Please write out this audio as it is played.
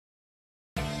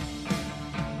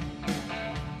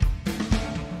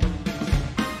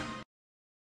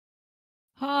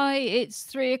Hi, it's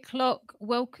 3 o'clock.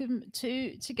 Welcome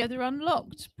to Together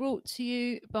Unlocked, brought to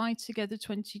you by Together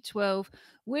 2012.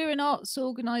 We're an arts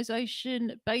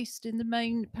organisation based in the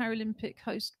main Paralympic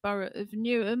host borough of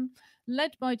Newham,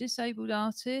 led by disabled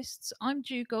artists. I'm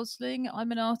Ju Gosling.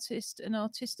 I'm an artist and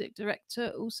artistic director,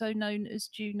 also known as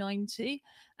Ju 90.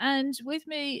 And with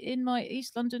me in my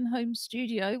East London home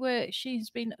studio, where she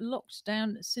has been locked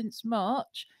down since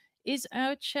March, is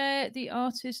our chair, the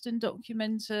artist and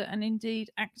documenter, and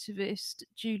indeed activist,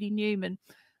 Julie Newman.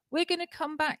 We're going to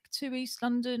come back to East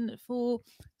London for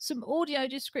some audio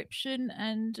description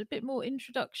and a bit more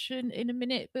introduction in a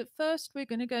minute. But first, we're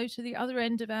going to go to the other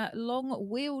end of our long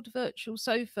wheeled virtual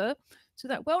sofa to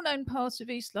that well known part of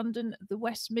East London, the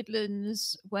West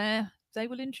Midlands, where they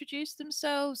will introduce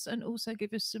themselves and also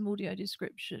give us some audio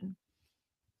description.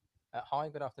 Hi,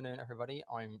 good afternoon, everybody.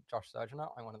 I'm Josh Surgeonator.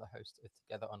 I'm one of the hosts of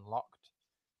Together Unlocked,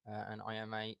 and I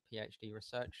am a PhD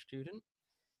research student.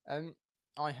 Um,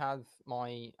 I have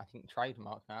my, I think,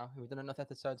 trademark now. We've done enough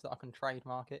episodes that I can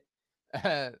trademark it.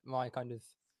 My kind of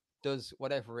does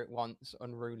whatever it wants,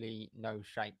 unruly,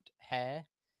 no-shaped hair,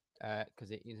 because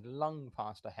it is long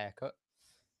past a haircut.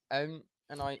 And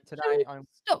Shall we I'm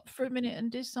stop for a minute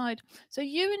and decide? So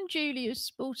you and Julie are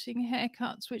sporting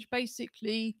haircuts, which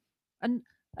basically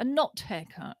are not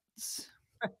haircuts.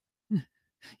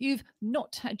 You've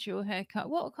not had your haircut.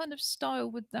 What kind of style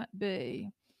would that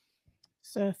be?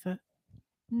 Surfer.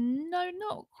 No,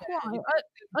 not quite. yeah,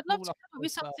 I'd love more to like come up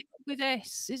with something with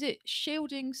S. Is it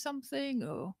shielding something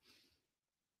or?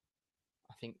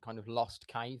 I think kind of lost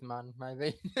caveman,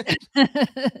 maybe.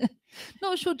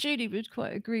 Not sure Julie would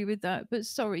quite agree with that, but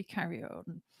sorry, carry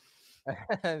on.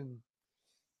 um,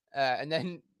 and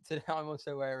then today I'm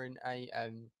also wearing a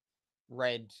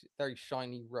red, very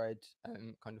shiny red,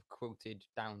 kind of quilted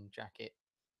down jacket.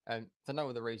 For no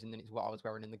other reason than it's what I was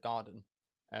wearing in the garden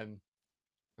um,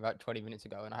 about 20 minutes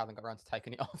ago, and I haven't got around to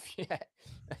taking it off yet.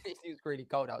 It's really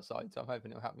cold outside, so I'm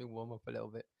hoping it'll help me warm up a little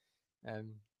bit. So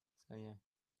yeah.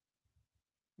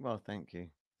 Well, thank you.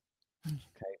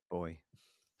 Okay, boy.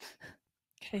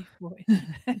 Okay, boy.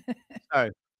 So,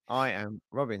 I am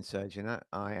Robin Surgeonator.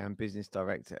 I am business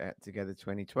director at Together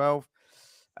 2012,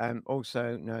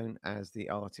 also known as the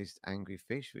artist Angry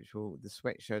Fish, which will the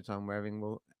sweatshirt I'm wearing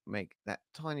will make that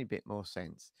tiny bit more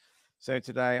sense. So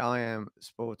today I am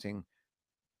sporting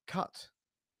cut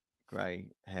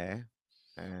grey hair,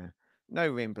 no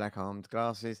rim, black armed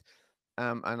glasses,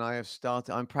 and I have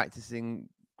started. I'm practicing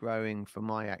growing for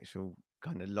my actual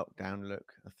kind of lockdown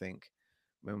look. I think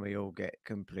when we all get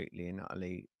completely and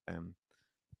utterly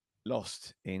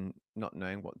lost in not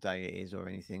knowing what day it is or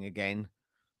anything again.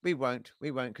 We won't.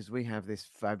 We won't because we have this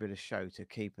fabulous show to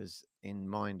keep us in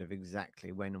mind of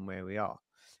exactly when and where we are.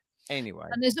 Anyway,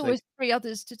 And there's so always three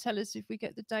others to tell us if we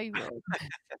get the day wrong.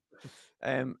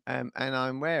 and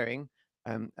I'm wearing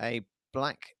a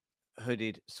black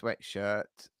hooded sweatshirt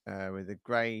with a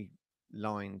grey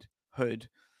lined hood.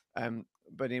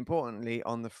 But importantly,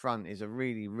 on the front is a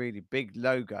really, really big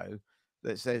logo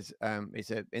that says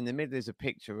it's a in the middle is a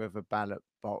picture of a ballot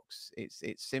box. It's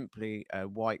simply a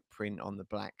white print on the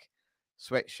black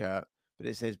sweatshirt, but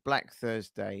it says Black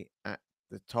Thursday at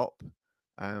the top,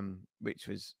 which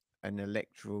was an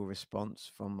electoral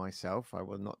response from myself. I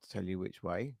will not tell you which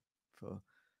way for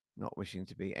not wishing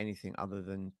to be anything other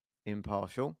than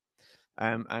impartial.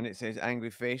 And it says Angry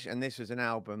Fish, and this was an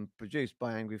album produced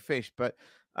by Angry Fish, but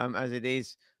as it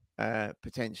is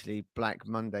potentially Black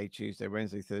Monday, Tuesday,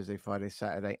 Wednesday, Thursday, Friday,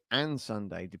 Saturday, and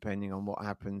Sunday, depending on what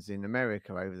happens in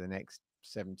America over the next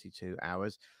 72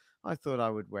 hours, I thought I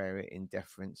would wear it in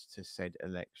deference to said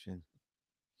election.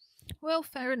 Well,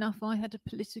 fair enough. I had a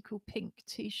political pink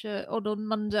t-shirt on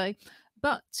Monday,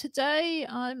 but today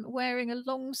I'm wearing a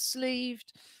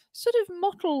long-sleeved, sort of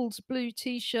mottled blue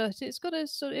t-shirt. It's got a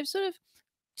sort of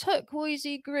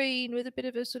turquoisey green with a bit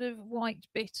of a sort of white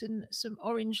bit and some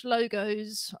orange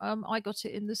logos. I got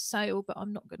it in the sale, but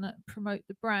I'm not going to promote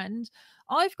the brand.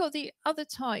 I've got the other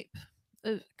type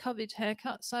of covered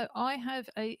haircut, so I have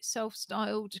a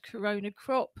self-styled Corona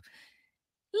crop.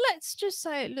 Let's just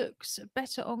say it looks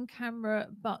better on camera,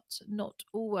 but not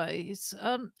always.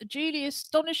 Julie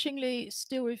astonishingly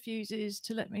still refuses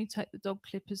to let me take the dog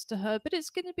clippers to her, but it's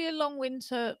going to be a long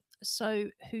winter, so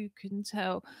who can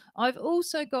tell? I've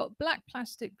also got black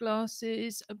plastic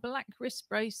glasses, black wrist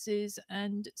braces,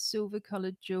 and silver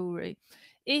coloured jewellery.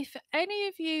 If any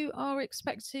of you are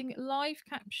expecting live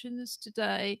captions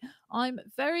today, I'm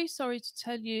very sorry to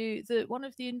tell you that one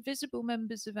of the invisible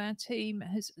members of our team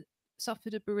has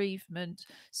suffered a bereavement.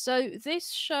 So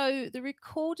this show, the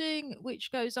recording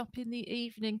which goes up in the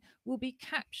evening, will be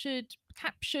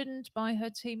captioned by her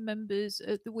team members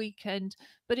at the weekend,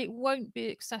 but it won't be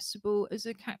accessible as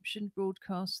a captioned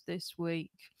broadcast this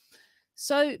week.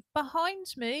 So behind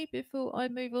me, before I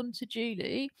move on to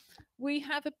Julie, we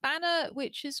have a banner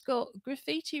which has got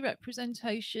graffiti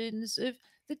representations of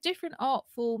the different art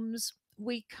forms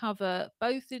we cover,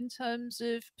 both in terms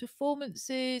of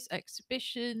performances,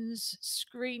 exhibitions,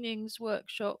 screenings,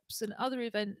 workshops, and other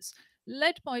events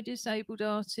led by disabled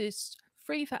artists,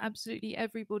 free for absolutely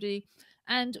everybody,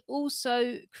 and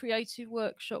also creative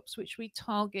workshops which we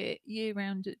target year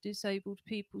round at disabled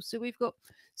people. So we've got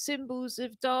symbols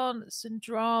of dance and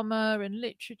drama and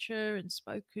literature and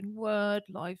spoken word,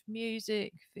 live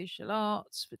music, visual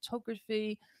arts,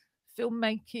 photography,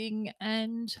 filmmaking,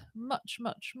 and much,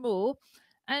 much more.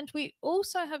 And we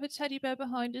also have a teddy bear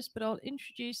behind us, but I'll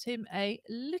introduce him a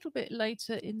little bit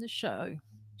later in the show.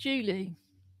 Julie.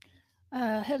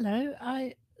 Hello.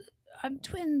 I'm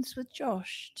twins with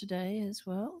Josh today as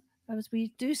well, as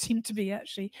we do seem to be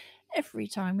actually every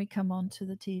time we come onto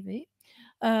the TV.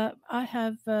 I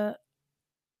have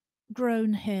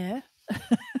grown hair.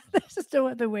 There's no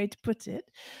other way to put it.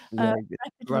 Yeah,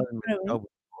 grown Rapidly with a growing. W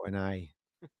or an A.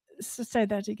 So say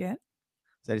that again.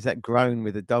 So is that grown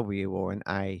with a W or an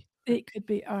A? It could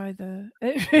be either.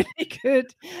 It really could.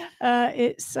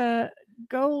 It's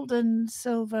gold and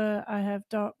silver. I have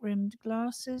dark rimmed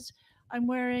glasses. I'm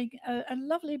wearing a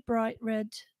lovely bright red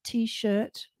t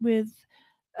shirt with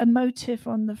a motif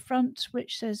on the front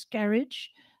which says garage,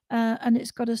 and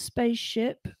it's got a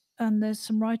spaceship, and there's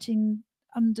some writing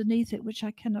underneath it which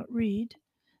I cannot read.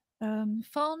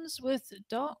 Farnsworth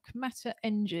Dark Matter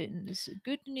Engines.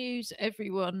 Good news,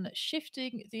 everyone.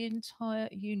 Shifting the entire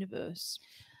universe.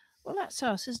 Well, that's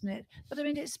us, isn't it? But I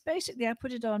mean, it's basically, I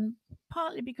put it on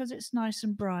partly because it's nice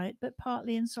and bright, but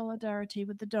partly in solidarity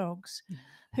with the dogs,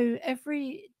 who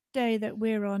every day that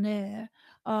we're on air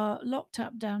are locked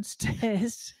up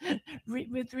downstairs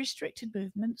with restricted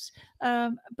movements,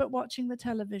 but watching the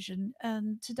television.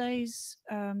 And today's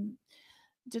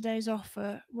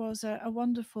offer was a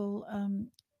wonderful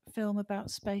film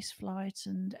about space flight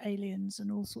and aliens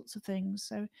and all sorts of things.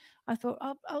 So I thought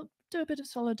I'll do a bit of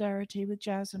solidarity with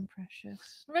Jazz and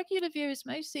Precious. Regular viewers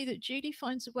may see that Judy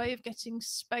finds a way of getting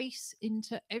space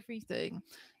into everything.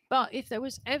 But if there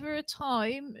was ever a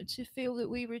time to feel that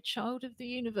we were a child of the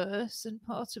universe and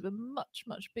part of a much,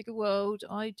 much bigger world,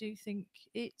 I do think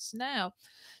it's now.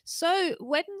 So,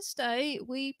 Wednesday,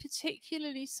 we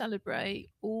particularly celebrate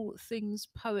all things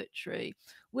poetry.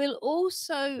 We'll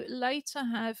also later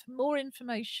have more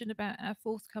information about our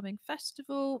forthcoming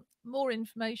festival, more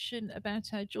information about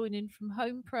our Join In From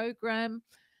Home programme,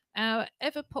 our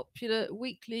ever popular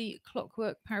weekly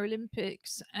Clockwork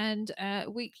Paralympics, and our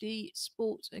weekly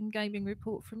sport and gaming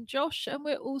report from Josh. And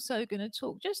we're also going to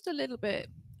talk just a little bit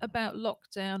about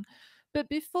lockdown. But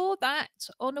before that,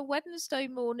 on a Wednesday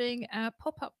morning, our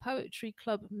pop up poetry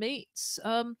club meets.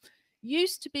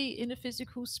 Used to be in a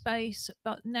physical space,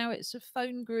 but now it's a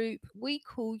phone group. We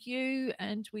call you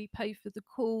and we pay for the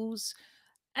calls.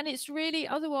 And it's really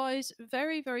otherwise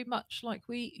very, very much like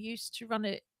we used to run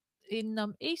it in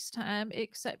East Ham,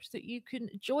 except that you can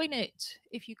join it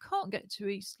if you can't get to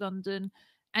East London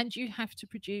and you have to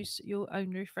produce your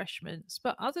own refreshments.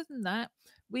 But other than that,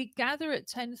 we gather at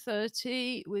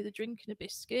 10:30 with a drink and a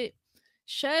biscuit,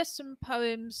 share some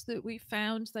poems that we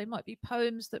found. They might be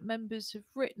poems that members have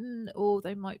written, or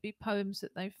they might be poems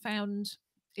that they've found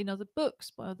in other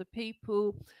books by other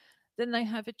people. Then they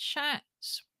have a chat.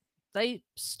 They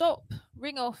stop,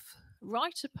 ring off,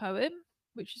 write a poem,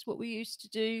 which is what we used to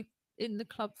do in the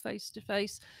club face to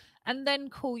face, and then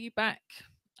call you back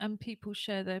and people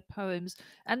share their poems.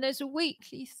 And there's a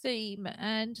weekly theme,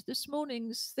 and this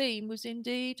morning's theme was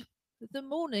indeed the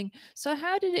morning. So,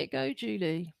 how did it go,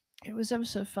 Julie? It was ever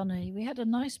so funny. We had a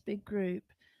nice big group,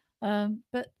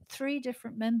 but three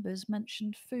different members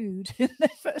mentioned food in their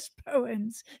first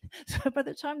poems. So by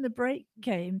the time the break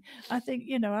came, I think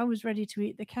I was ready to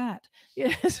eat the cat.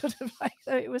 Yeah, sort of like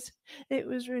so. It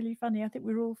was really funny. I think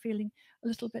we were all feeling a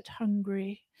little bit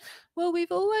hungry. Well,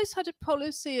 we've always had a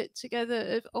policy at Together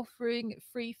of offering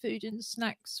free food and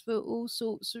snacks for all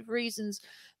sorts of reasons.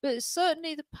 But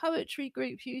certainly the poetry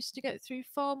group used to get through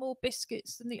far more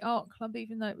biscuits than the art club,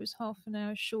 even though it was half an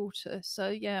hour shorter. So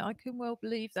yeah, I can well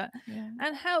believe that. Yeah.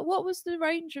 And what was the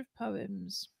range of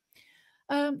poems?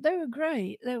 They were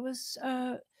great. There were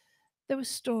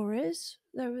stories.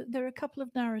 There were a couple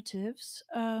of narratives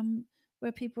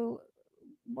where people.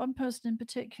 One person in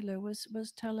particular was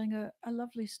telling a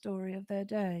lovely story of their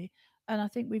day, and I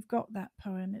think we've got that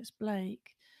poem. It's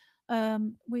Blake.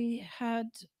 We had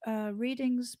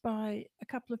readings by a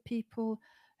couple of people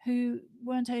who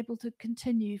weren't able to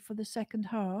continue for the second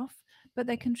half, but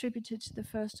they contributed to the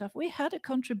first half. We had a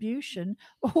contribution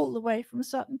all the way from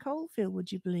Sutton Coldfield,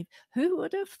 would you believe? Who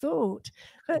would have thought?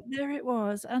 But there it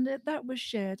was, and that was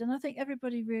shared. And I think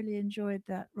everybody really enjoyed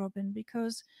that, Robin,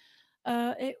 because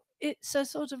it's a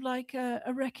sort of like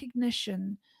a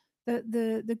recognition that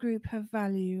the group have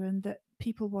value and that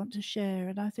people want to share,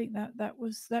 and I think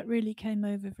that really came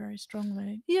over very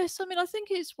strongly. Yes, I mean, I think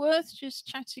it's worth just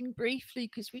chatting briefly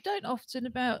because we don't often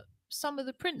about some of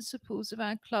the principles of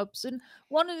our clubs. And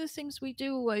one of the things we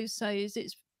do always say is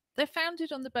they're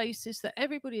founded on the basis that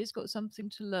everybody has got something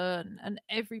to learn and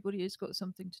everybody has got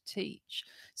something to teach.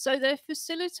 So they're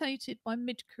facilitated by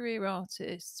mid-career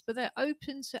artists, but they're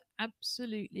open to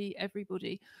absolutely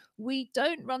everybody. We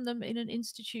don't run them in an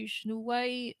institutional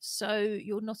way, so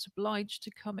you're not obliged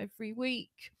to come every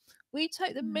week. We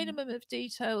take the minimum of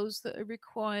details that are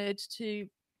required to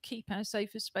keep our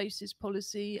safer spaces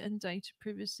policy and data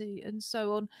privacy and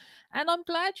so on. And I'm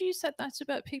glad you said that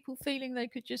about people feeling they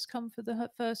could just come for the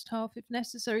first half if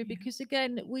necessary, because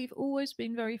again, we've always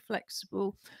been very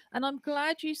flexible. And I'm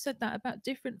glad you said that about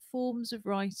different forms of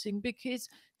writing, because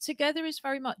Together is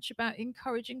very much about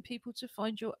encouraging people to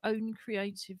find your own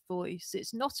creative voice.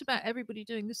 It's not about everybody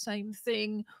doing the same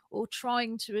thing or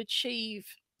trying to achieve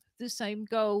the same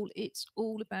goal. It's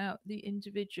all about the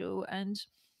individual. And,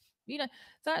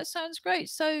 that sounds great.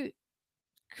 So,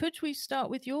 could we start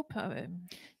with your poem?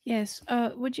 Yes.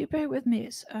 Would you bear with me?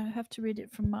 I have to read it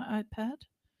from my iPad.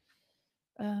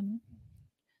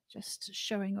 Just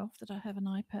showing off that I have an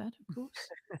iPad, of course.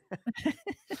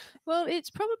 Well, it's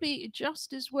probably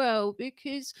just as well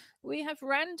because we have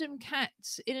random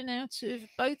cats in and out of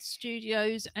both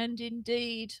studios, and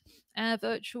indeed our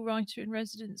virtual writer in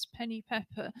residence, Penny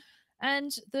Pepper.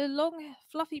 And the long,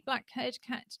 fluffy black haired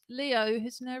cat, Leo,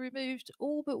 has now removed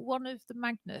all but one of the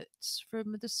magnets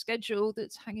from the schedule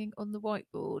that's hanging on the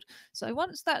whiteboard. So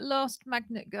once that last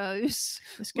magnet goes,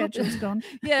 The schedule's gone.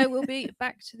 Yeah, we'll be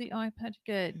back to the iPad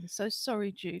again. So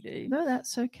sorry, Julie. No,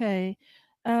 that's okay.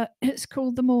 It's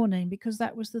called The Morning because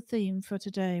that was the theme for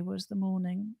today, was the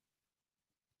morning.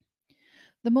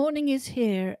 The morning is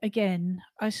here again.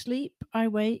 I sleep, I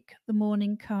wake, the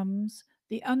morning comes.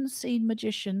 The unseen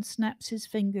magician snaps his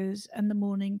fingers, and the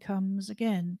morning comes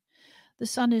again. The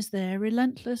sun is there,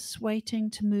 relentless, waiting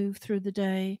to move through the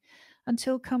day,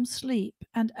 until comes sleep,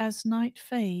 and as night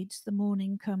fades, the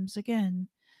morning comes again.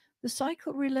 The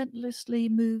cycle relentlessly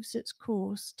moves its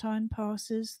course, time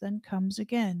passes, then comes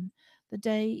again. The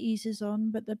day eases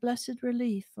on, but the blessed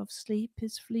relief of sleep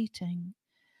is fleeting.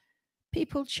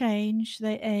 People change,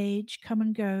 they age, come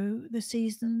and go, the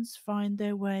seasons find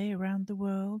their way around the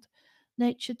world,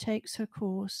 nature takes her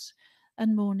course,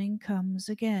 and morning comes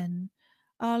again.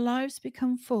 Our lives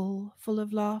become full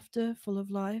of laughter, full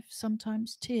of life,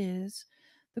 sometimes tears,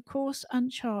 the course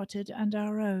uncharted and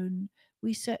our own.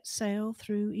 We set sail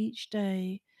through each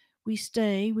day. We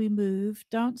stay, we move,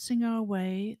 dancing our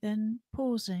way, then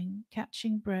pausing,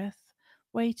 catching breath,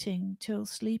 waiting till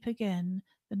sleep again,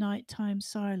 the night time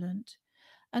silent,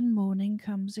 and morning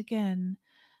comes again.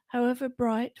 However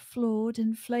bright, flawed,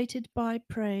 inflated by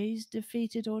praise,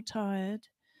 defeated or tired,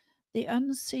 the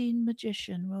unseen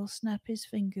magician will snap his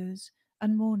fingers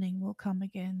and morning will come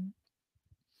again.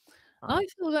 I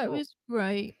thought that was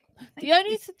great. The Thank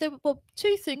only there were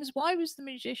two things. Why was the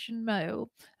magician male?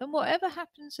 And whatever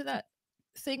happened to that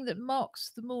thing that marks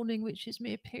the morning, which is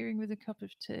me appearing with a cup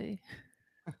of tea?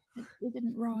 It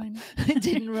didn't rhyme. It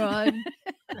didn't rhyme.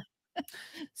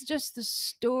 It's just the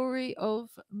story of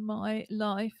my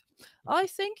life. I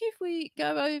think if we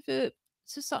go over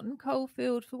to Sutton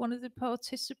Coldfield for one of the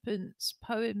participants'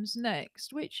 poems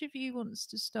next, which of you wants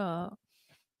to start?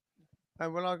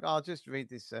 Well, I'll just read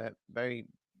this very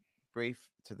brief,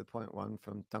 to the point one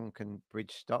from Duncan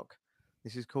Bridgestock.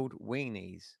 This is called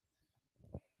Weenies.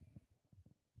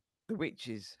 The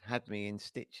witches had me in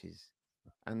stitches,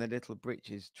 and the little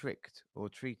breeches tricked or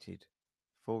treated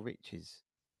for riches.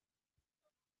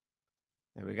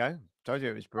 There we go. Told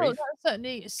you it was Oh, brief. that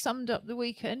certainly summed up the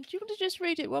weekend. Do you want to just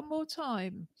read it one more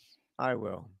time? I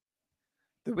will.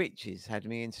 The witches had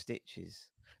me in stitches,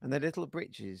 and the little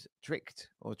breeches tricked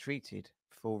or treated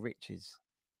for riches.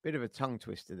 Bit of a tongue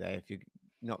twister there if you're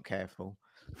not careful.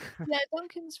 Yeah,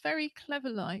 Duncan's very clever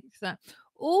like that.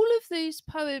 All of these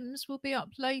poems will be up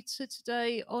later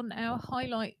today on our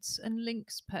highlights and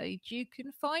links page. You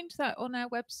can find that on our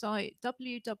website,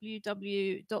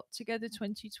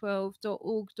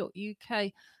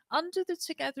 www.together2012.org.uk. Under the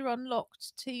Together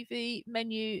Unlocked TV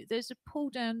menu, there's a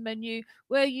pull down menu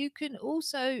where you can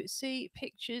also see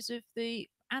pictures of the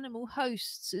animal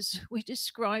hosts, as we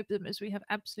describe them, as we have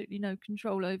absolutely no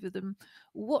control over them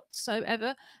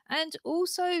whatsoever, and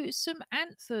also some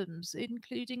anthems,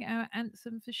 including our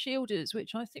anthem for shielders,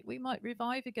 which I think we might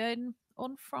revive again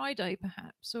on Friday,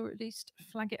 perhaps, or at least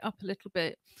flag it up a little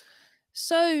bit.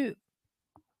 So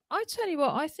I tell you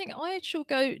what, I think I shall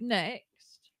go next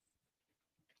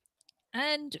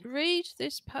and read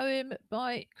this poem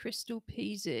by Crystal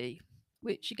Peasy,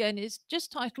 which again is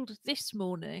just titled This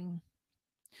Morning.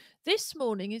 This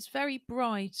morning is very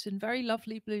bright and very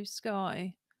lovely blue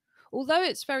sky, although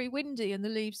it's very windy and the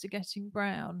leaves are getting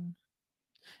brown.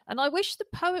 And I wish the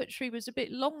poetry was a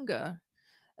bit longer,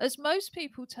 as most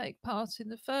people take part in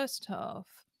the first half.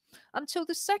 Until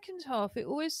the second half, it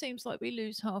always seems like we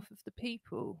lose half of the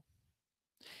people.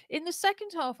 In the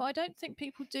second half, I don't think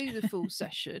people do the full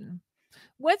session.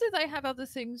 Whether they have other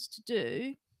things to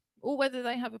do, or whether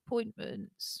they have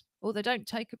appointments, or they don't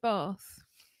take a bath.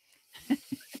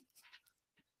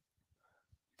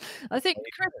 I think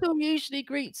Crystal usually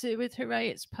greets it with "Hooray,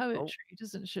 it's poetry,"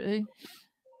 doesn't she?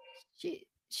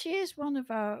 She is one of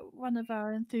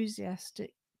our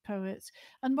enthusiastic poets.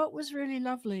 And what was really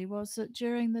lovely was that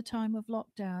during the time of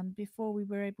lockdown, before we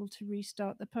were able to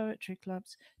restart the poetry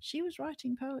clubs, she was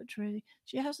writing poetry.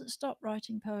 She hasn't stopped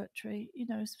writing poetry,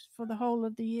 for the whole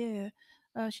of the year.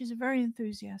 She's a very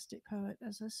enthusiastic poet,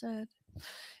 as I said.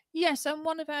 Yes, and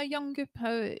one of our younger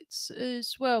poets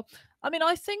as well. I mean,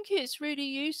 I think it's really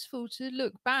useful to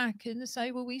look back and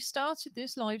say, well, we started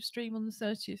this live stream on the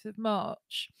 30th of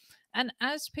March. And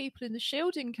as people in the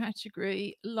shielding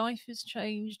category, life has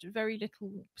changed very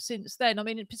little since then. I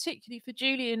mean, particularly for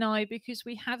Julie and I, because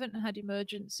we haven't had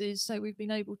emergencies, so we've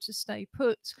been able to stay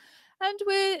put. And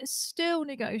we're still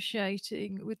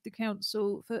negotiating with the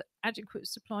council for adequate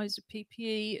supplies of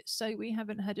PPE, so we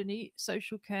haven't had any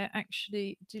social care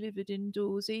actually delivered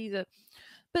indoors either.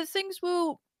 But things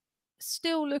will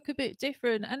still look a bit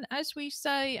different. And as we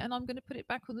say, and I'm going to put it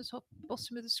back on the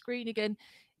bottom of the screen again,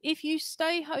 if you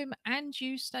stay home and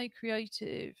you stay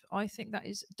creative, I think that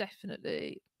is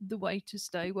definitely the way to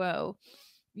stay well.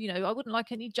 I wouldn't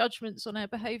like any judgments on our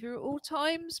behaviour at all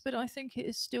times, but I think it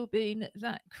has still been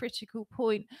that critical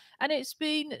point. And it's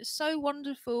been so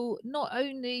wonderful not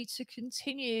only to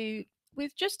continue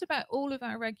with just about all of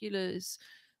our regulars,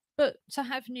 but to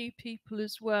have new people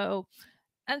as well.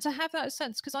 And to have that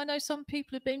sense, because I know some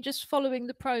people have been just following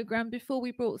the programme before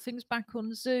we brought things back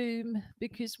on Zoom,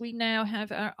 because we now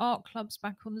have our art clubs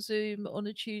back on Zoom on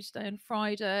a Tuesday and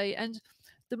Friday, and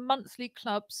the monthly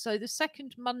clubs. So the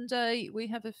second Monday, we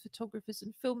have a photographers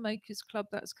and filmmakers club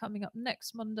that's coming up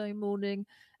next Monday morning.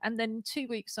 And then 2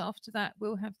 weeks after that,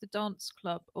 we'll have the dance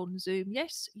club on Zoom.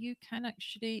 Yes, you can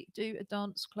actually do a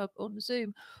dance club on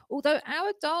Zoom. Although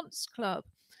our dance club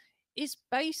is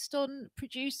based on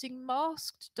producing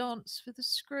masked dance for the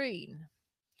screen.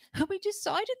 And we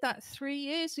decided that 3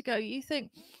 years ago. You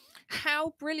think,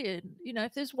 how brilliant.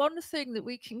 If there's one thing that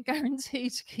we can guarantee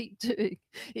to keep doing,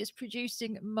 it's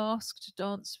producing masked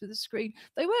dance for the screen.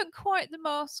 They weren't quite the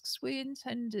masks we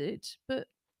intended, but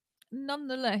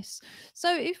nonetheless.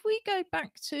 So if we go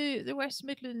back to the West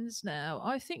Midlands now,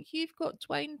 I think you've got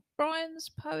Dwayne Bryan's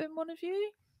poem, one of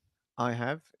you? I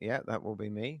have. Yeah, that will be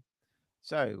me.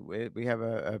 So we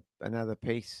have another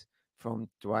piece from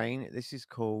Dwayne. This is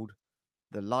called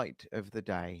The Light of the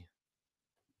Day.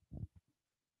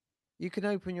 You can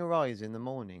open your eyes in the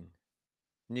morning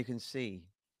and you can see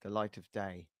the light of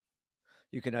day.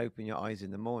 You can open your eyes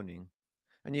in the morning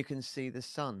and you can see the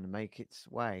sun make its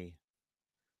way.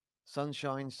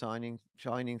 Sunshine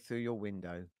shining through your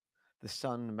window, the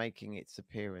sun making its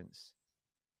appearance.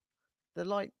 The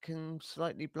light can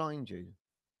slightly blind you,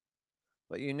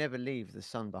 but you never leave the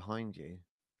sun behind you.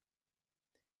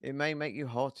 It may make you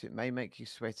hot, it may make you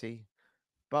sweaty,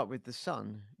 but with the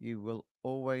sun, you will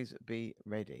always be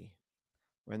ready.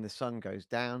 When the sun goes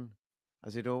down,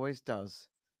 as it always does,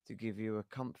 to give you a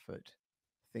comfort,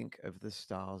 think of the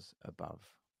stars above.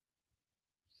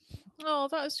 Oh,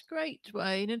 that's great,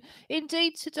 Dwayne. And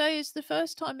indeed, today is the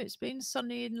first time it's been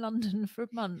sunny in London for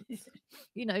a month.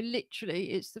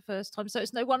 Literally, it's the first time. So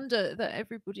it's no wonder that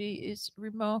everybody is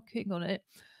remarking on it.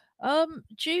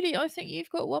 Julie, I think you've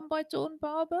got one by Dawn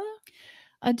Barber.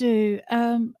 I do.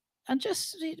 And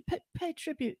just to pay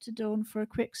tribute to Dawn for a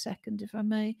quick second, if I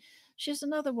may. She's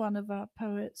another one of our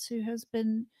poets who has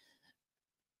been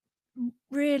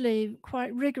really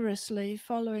quite rigorously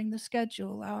following the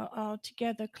schedule, our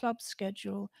Together club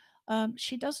schedule.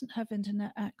 She doesn't have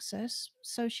internet access,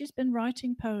 so she's been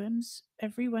writing poems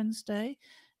every Wednesday.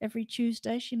 Every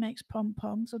Tuesday, she makes pom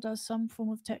poms or does some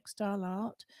form of textile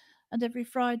art, and every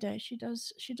Friday she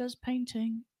does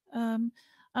painting.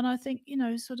 And I think, you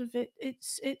know, sort of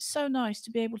it's so nice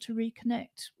to be able to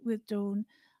reconnect with Dawn.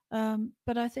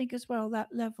 But I think as well that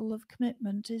level of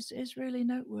commitment is really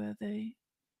noteworthy.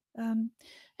 Um,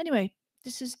 anyway,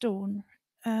 this is Dawn.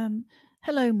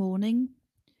 Hello, morning.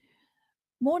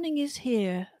 Morning is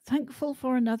here. Thankful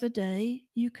for another day.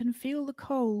 You can feel the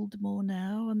cold more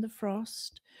now and the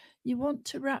frost. You want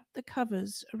to wrap the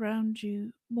covers around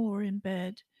you more in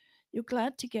bed. You're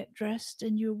glad to get dressed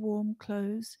in your warm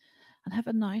clothes and have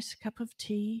a nice cup of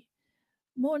tea.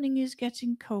 Morning is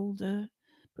getting colder,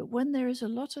 but when there is a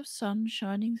lot of sun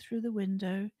shining through the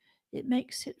window, it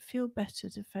makes it feel better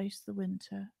to face the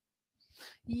winter.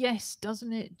 Yes,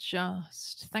 doesn't it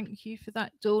just? Thank you for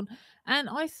that, Dawn. And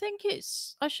I think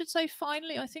I should say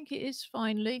finally, I think it is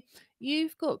finally,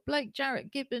 you've got Blake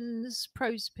Jarrett Gibbons'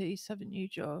 prose piece, haven't you,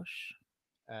 Josh?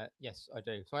 Yes, I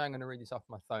do. So I'm going to read this off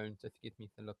my phone, so forgive me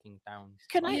for looking down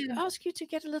Can I slightly. Yeah. ask you to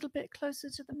get a little bit closer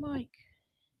to the mic?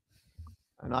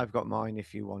 And I've got mine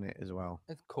if you want it as well.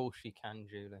 Of course you can,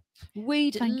 Julie.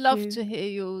 We'd Thank love you. to hear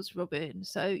yours, Robin.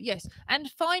 So, yes.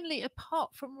 And finally,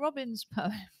 apart from Robin's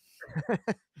poem,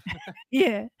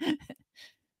 Yeah.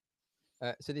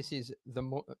 So this is the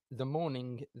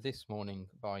Morning This Morning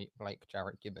by Blake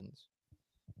Jarrett Gibbons.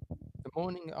 The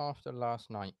morning after last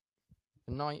night.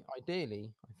 The night,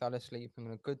 ideally, I fell asleep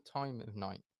in a good time of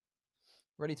night,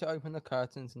 ready to open the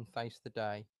curtains and face the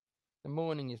day. The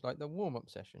morning is like the warm-up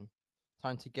session,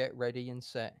 time to get ready and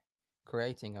set,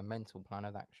 creating a mental plan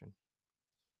of action.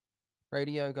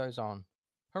 Radio goes on.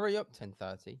 Hurry up,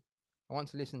 10:30. I want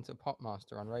to listen to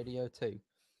Popmaster on Radio 2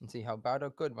 and see how bad or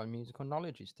good my musical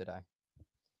knowledge is today.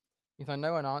 If I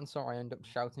know an answer, I end up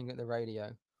shouting at the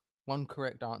radio. One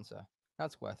correct answer.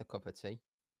 That's worth a cup of tea.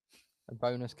 A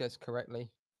bonus guess correctly.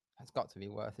 That's got to be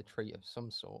worth a treat of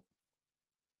some sort.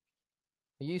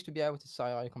 I used to be able to say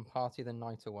I can party the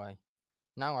night away.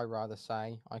 Now I rather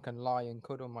say I can lie and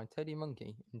cuddle my teddy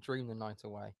monkey and dream the night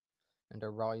away and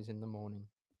arise in the morning.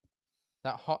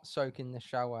 That hot soak in the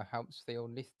shower helps feel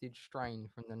lifted strain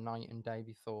from the night and day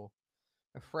before.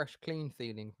 A fresh clean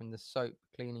feeling from the soap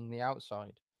cleaning the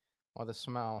outside, while the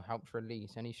smell helps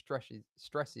release any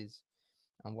stresses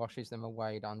and washes them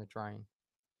away down the drain.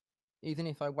 Even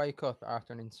if I wake up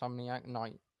after an insomniac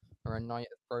night or a night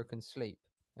of broken sleep,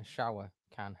 a shower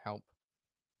can help.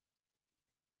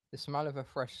 The smell of a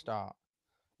fresh start.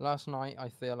 Last night I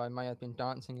feel I may have been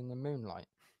dancing in the moonlight.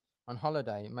 On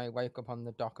holiday, may wake up on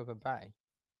the dock of a bay.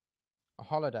 A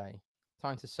holiday,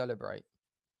 time to celebrate.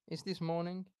 Is this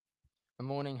morning? A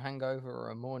morning hangover or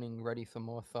a morning ready for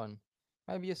more fun?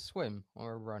 Maybe a swim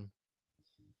or a run.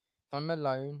 If I'm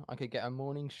alone, I could get a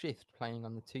morning shift playing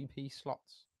on the two-piece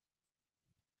slots.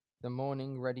 The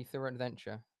morning ready for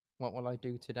adventure. What will I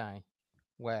do today?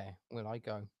 Where will I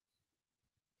go?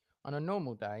 On a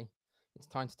normal day, it's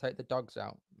time to take the dogs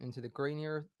out into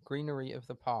the greenery of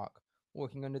the park,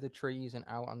 walking under the trees and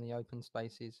out on the open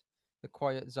spaces, the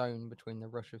quiet zone between the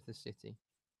rush of the city.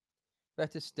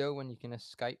 Better still when you can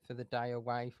escape for the day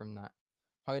away from that,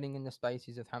 hiding in the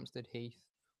spaces of Hampstead Heath,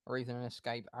 or even an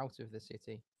escape out of the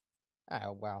city.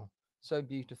 Oh well, so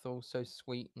beautiful, so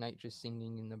sweet, nature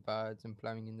singing in the birds and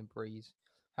blowing in the breeze.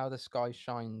 How the sky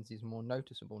shines is more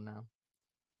noticeable now.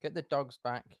 Get the dogs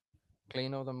back,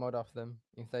 clean all the mud off them.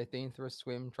 If they've been through a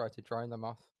swim, try to dry them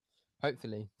off.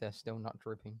 Hopefully, they're still not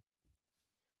dripping.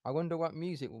 I wonder what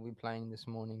music will be playing this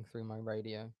morning through my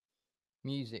radio.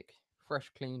 Music,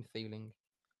 fresh, clean feeling,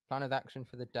 plan of action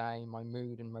for the day, my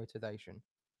mood and motivation.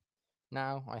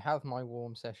 Now I have my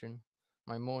warm session,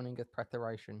 my morning of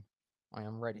preparation. I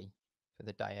am ready for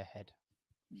the day ahead.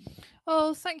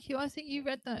 oh, thank you. I think you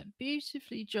read that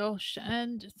beautifully, Josh.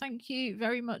 And thank you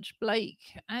very much,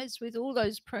 Blake. As with all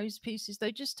those prose pieces,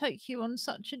 they just take you on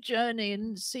such a journey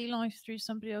and see life through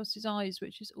somebody else's eyes,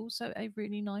 which is also a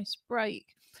really nice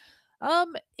break.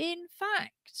 In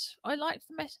fact, I like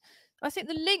the I think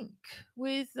the link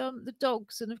with the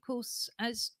dogs, and of course,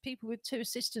 as people with two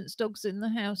assistance dogs in the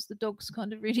house, the dogs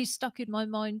kind of really stuck in my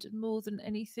mind more than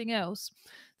anything else.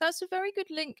 That's a very good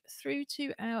link through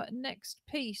to our next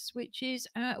piece, which is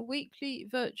our weekly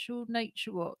virtual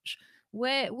nature watch,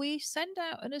 where we send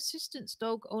out an assistance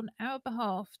dog on our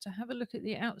behalf to have a look at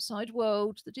the outside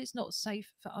world that is not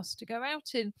safe for us to go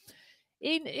out in.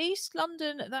 In East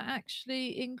London, that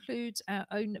actually includes our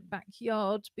own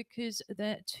backyard because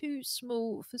they're too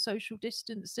small for social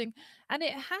distancing. And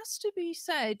it has to be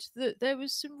said that there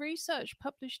was some research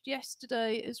published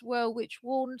yesterday as well, which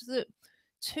warned that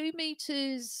 2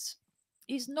 meters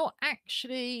is not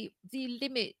actually the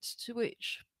limit to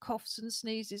which coughs and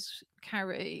sneezes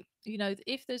carry. You know,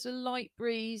 if there's a light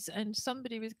breeze and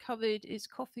somebody with COVID is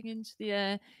coughing into the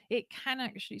air, it can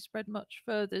actually spread much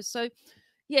further. So,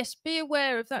 yes, be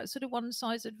aware of that sort of one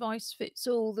size advice fits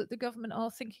all that the government are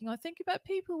thinking. I think about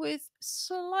people with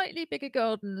slightly bigger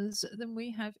gardens than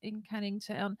we have in Canning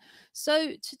Town.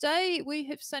 So today we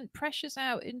have sent Precious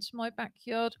out into my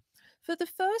backyard for the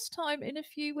first time in a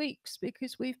few weeks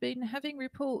because we've been having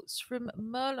reports from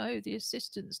Merlot, the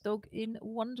assistance dog, in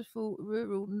wonderful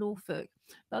rural Norfolk.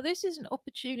 Now, this is an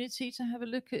opportunity to have a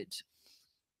look at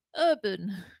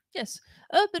urban, yes,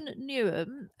 urban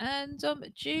Newham, and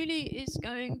Julie is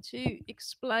going to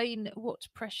explain what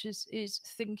Precious is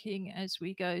thinking as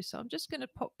we go. So I'm just going to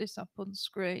pop this up on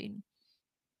screen.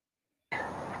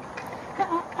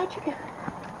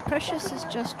 Precious has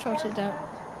just trotted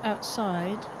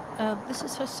outside. This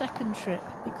is her second trip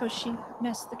because she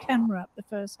messed the camera up the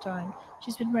first time.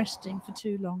 She's been resting for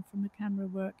too long from the camera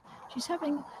work. She's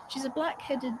a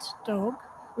black-headed dog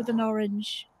with an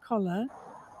orange collar,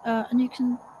 and you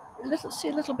can see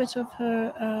a little bit of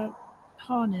her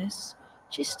harness.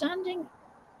 She's standing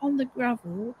on the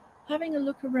gravel, having a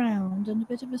look around and a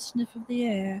bit of a sniff of the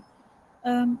air.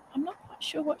 I'm not quite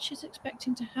sure what she's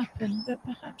expecting to happen, but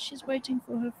perhaps she's waiting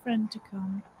for her friend to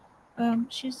come.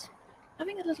 She's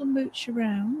having a little mooch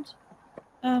around,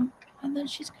 and then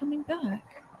she's coming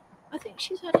back. I think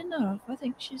she's had enough. I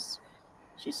think she's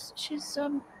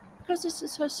because this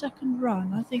is her second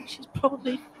run. I think she's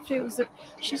probably feels that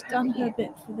she's done her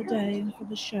bit for the day and for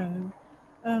the show.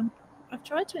 I've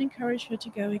tried to encourage her to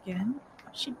go again.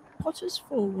 She potters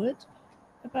forward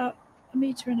about 1.5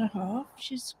 meters.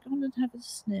 She's gone and had a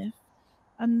sniff,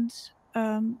 and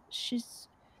she's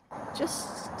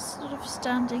just sort of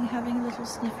standing, having a little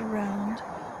sniff around,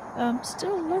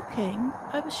 still looking.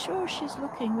 I was sure she's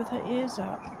looking with her ears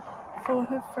up for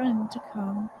her friend to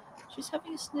come. She's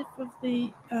having a sniff of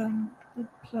the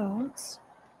plants.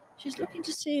 She's looking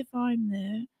to see if I'm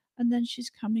there, and then she's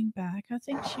coming back. I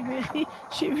think she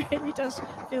really does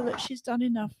feel that she's done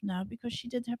enough now because she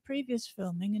did her previous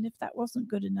filming, and if that wasn't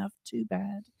good enough, too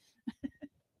bad.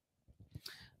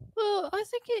 Well, I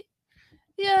think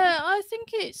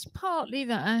it's partly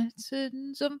that,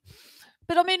 and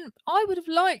but I mean, I would have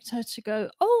liked her to go,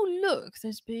 oh, look,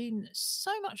 there's been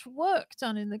so much work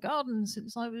done in the garden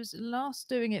since I was last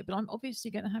doing it. But I'm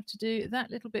obviously going to have to do that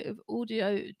little bit of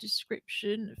audio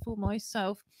description for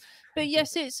myself. But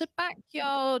yes, it's a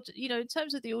backyard, in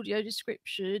terms of the audio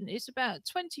description, it's about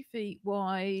 20 feet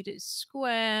wide, it's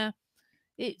square.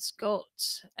 It's got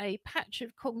a patch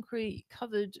of concrete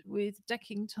covered with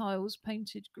decking tiles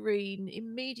painted green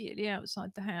immediately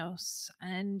outside the house.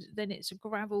 And then it's a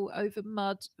gravel over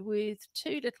mud with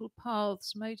two little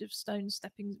paths made of stone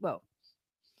stepping, well,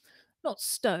 not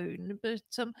stone, but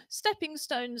stepping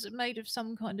stones made of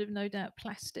some kind of, no doubt,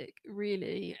 plastic,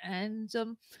 really, and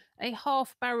a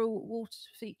half barrel water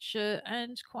feature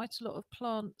and quite a lot of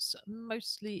plants,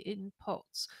 mostly in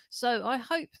pots. So I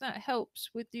hope that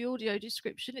helps with the audio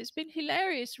description. It's been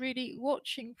hilarious, really,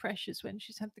 watching Precious when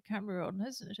she's had the camera on,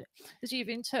 hasn't it? As you've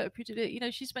interpreted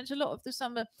it, she spent a lot of the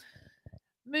summer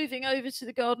moving over to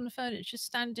the garden furniture,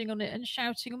 standing on it and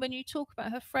shouting. And when you talk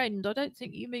about her friend, I don't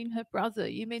think you mean her brother.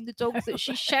 You mean the dog that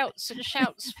she shouts and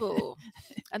shouts for.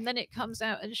 And then it comes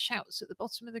out and shouts at the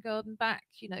bottom of the garden back,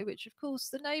 which of course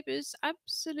the neighbours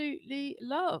absolutely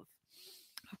love.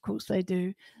 Of course they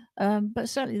do. But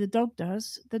certainly the dog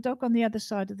does. The dog on the other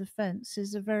side of the fence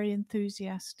is a very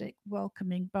enthusiastic,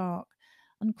 welcoming bark.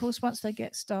 And of course, once they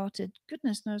get started,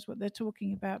 goodness knows what they're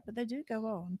talking about, but they do go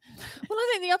on. Well, I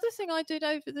think the other thing I did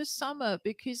over the summer,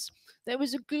 because there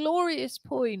was a glorious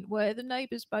point where the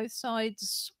neighbours both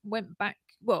sides went back.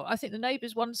 Well, I think the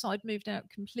neighbours one side moved out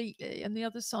completely and the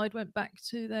other side went back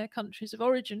to their countries of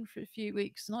origin for a few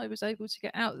weeks. And I was able to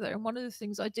get out there. And one of the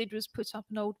things I did was put up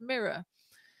an old mirror.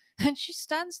 And she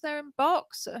stands there and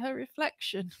barks at her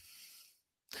reflection.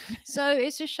 So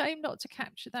it's a shame not to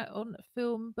capture that on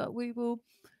film, but we will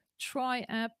try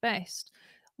our best.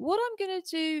 What I'm going to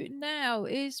do now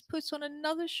is put on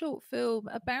another short film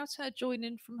about our Join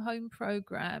In From Home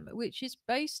programme, which is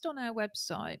based on our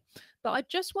website. But I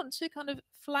just want to kind of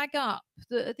flag up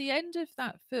that at the end of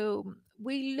that film,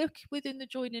 we look within the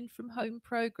Join In From Home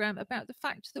programme about the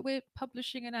fact that we're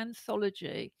publishing an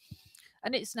anthology.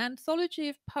 And it's an anthology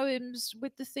of poems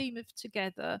with the theme of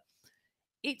together.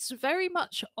 It's very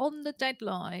much on the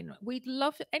deadline. We'd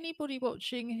love anybody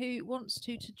watching who wants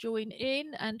to join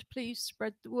in, and please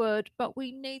spread the word. But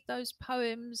we need those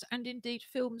poems and indeed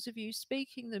films of you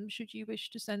speaking them, should you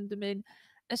wish to send them in,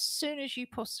 as soon as you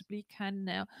possibly can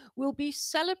now. We'll be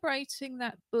celebrating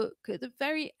that book at the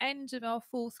very end of our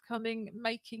forthcoming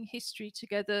Making History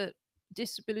Together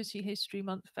Disability History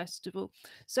Month festival.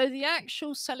 So the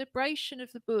actual celebration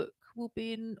of the book will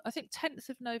be in, I think, 10th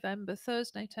of November,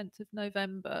 Thursday, 10th of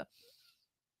November.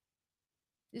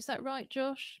 Is that right,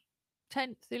 Josh?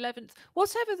 10th, 11th,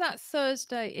 whatever that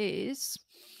Thursday is.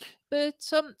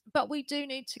 But we do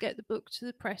need to get the book to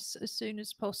the press as soon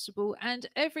as possible, and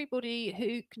everybody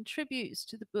who contributes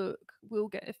to the book will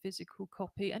get a physical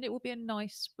copy, and it will be a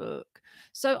nice book.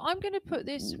 So I'm going to put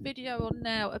this video on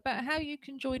now about how you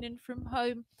can join in from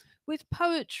home with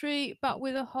poetry, but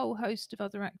with a whole host of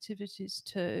other activities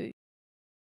too.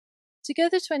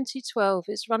 Together 2012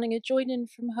 is running a Join In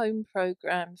From Home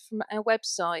programme from our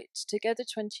website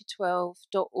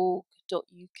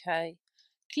together2012.org.uk.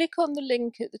 Click on the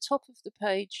link at the top of the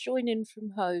page, Join In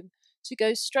From Home, to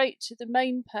go straight to the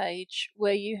main page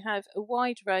where you have a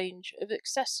wide range of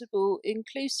accessible,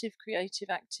 inclusive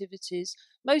creative activities,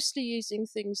 mostly using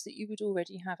things that you would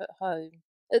already have at home.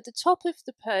 At the top of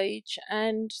the page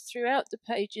and throughout the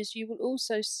pages, you will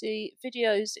also see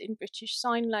videos in British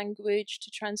Sign Language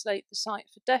to translate the site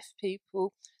for deaf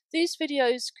people. These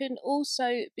videos can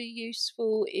also be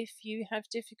useful if you have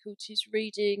difficulties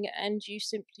reading and you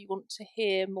simply want to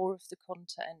hear more of the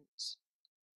content.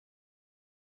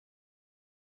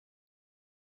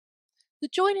 The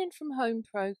Join In From Home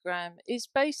programme is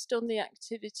based on the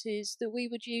activities that we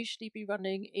would usually be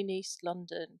running in East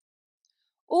London.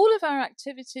 All of our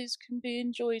activities can be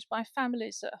enjoyed by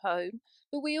families at home,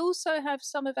 but we also have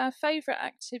some of our favourite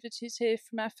activities here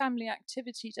from our family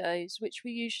activity days, which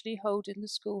we usually hold in the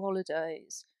school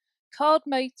holidays. Card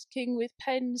making with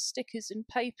pens, stickers and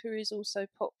paper is also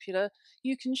popular.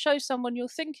 You can show someone you're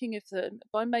thinking of them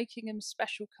by making them a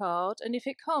special card, and if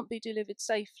it can't be delivered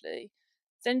safely,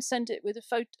 then send a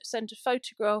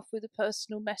photograph with a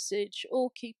personal message or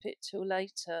keep it till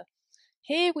later.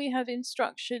 Here we have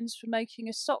instructions for making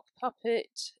a sock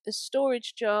puppet, a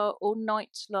storage jar or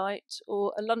night light,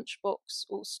 or a lunchbox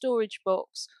or storage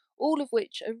box, all of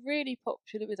which are really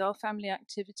popular with our family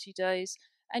activity days,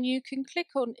 and you can click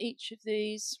on each of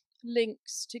these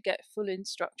links to get full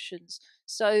instructions.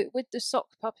 So with the sock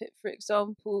puppet, for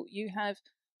example, you have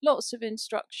lots of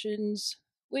instructions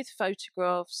with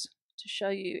photographs to show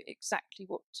you exactly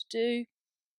what to do.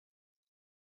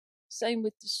 Same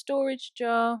with the storage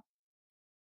jar.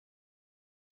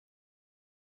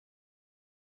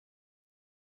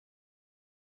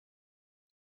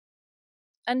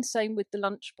 And same with the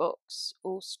lunchbox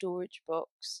or storage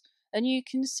box. And you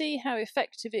can see how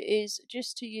effective it is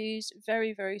just to use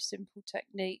very, very simple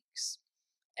techniques.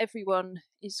 Everyone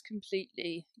is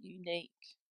completely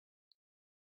unique.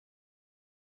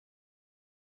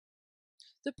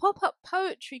 The Pop-Up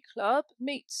Poetry Club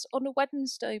meets on a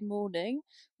Wednesday morning.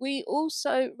 We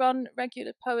also run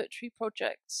regular poetry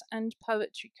projects and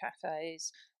poetry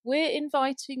cafes. We're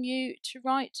inviting you to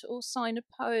write or sign a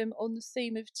poem on the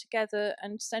theme of Together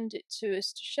and send it to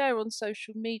us to share on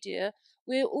social media.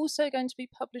 We're also going to be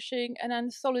publishing an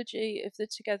anthology of the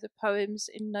Together poems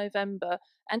in November,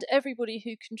 and everybody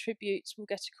who contributes will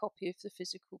get a copy of the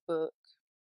physical book.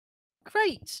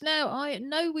 Great. Now, I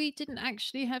know we didn't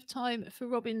actually have time for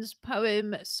Robin's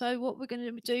poem, so what we're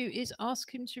going to do is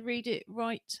ask him to read it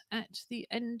right at the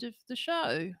end of the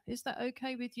show. Is that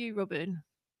okay with you, Robin?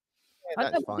 Yeah, I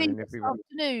know that's it'll fine. be And this everyone,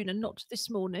 afternoon and not this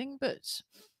morning, but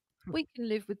we can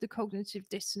live with the cognitive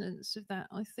dissonance of that,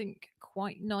 I think,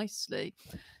 quite nicely.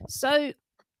 So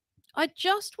I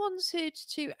just wanted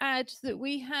to add that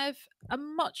we have a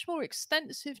much more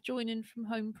extensive Join In From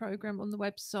Home program on the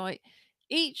website.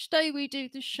 Each day we do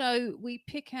the show, we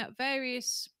pick out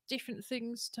various different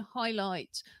things to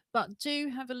highlight, but do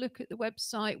have a look at the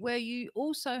website where you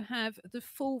also have the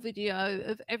full video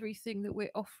of everything that we're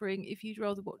offering if you'd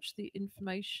rather watch the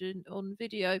information on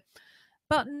video.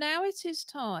 But now it is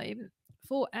time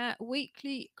for our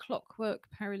weekly Clockwork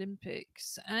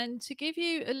Paralympics. And to give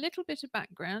you a little bit of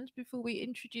background before we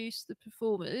introduce the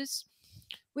performers,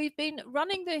 we've been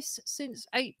running this since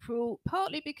April,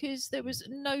 partly because there was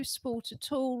no sport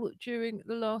at all during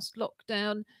the last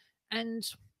lockdown. And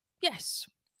yes,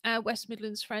 our West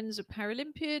Midlands friends are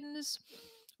Paralympians.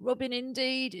 Robin,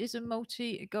 indeed, is a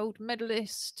multi gold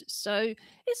medalist. So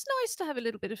it's nice to have a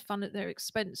little bit of fun at their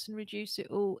expense and reduce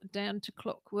it all down to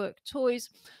clockwork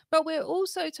toys. But we're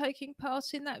also taking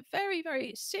part in that very,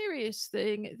 very serious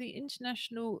thing, the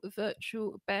International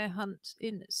Virtual Bear Hunt,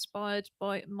 inspired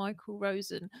by Michael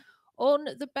Rosen. On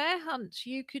the bear hunt,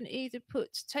 you can either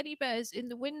put teddy bears in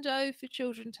the window for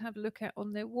children to have a look at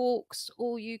on their walks,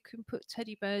 or you can put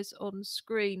teddy bears on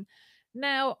screen.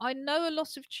 Now, I know a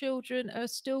lot of children are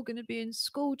still going to be in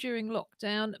school during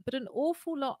lockdown, but an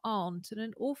awful lot aren't, and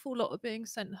an awful lot are being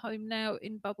sent home now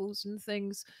in bubbles and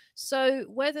things. So,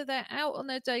 whether they're out on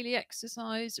their daily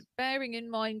exercise, bearing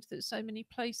in mind that so many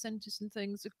play centres and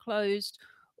things are closed,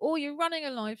 or you're running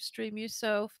a live stream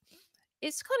yourself,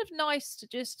 it's kind of nice to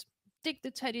just dig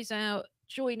the teddies out,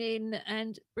 join in,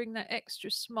 and bring that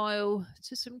extra smile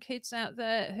to some kids out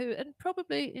there who, and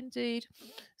probably indeed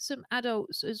some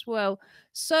adults as well.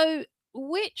 So,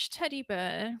 which teddy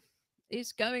bear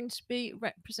is going to be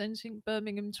representing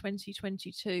Birmingham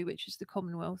 2022, which is the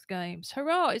Commonwealth Games?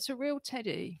 Hurrah! It's a real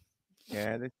teddy.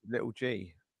 Yeah, this is little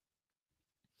G.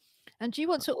 And do you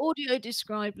want to audio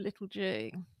describe little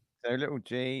G? So little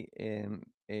G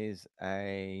is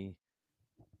a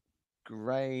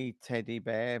grey teddy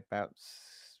bear, about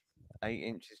 8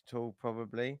 inches tall,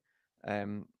 probably,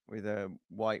 with a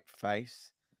white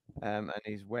face, and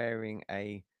he's wearing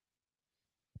Green.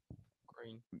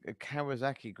 a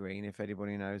Kawasaki green. If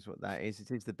anybody knows what that is,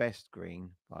 it is the best green,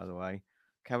 by the way.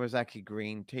 Kawasaki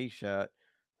green T-shirt,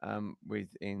 with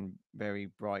in very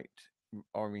bright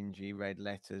orangey red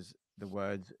letters the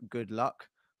words "Good luck,"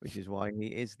 which is why he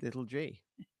is little G.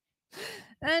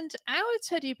 And our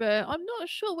teddy bear, I'm not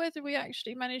sure whether we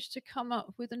actually managed to come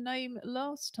up with a name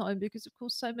last time because, of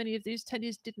course, so many of these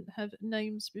teddies didn't have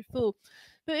names before.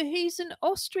 But he's an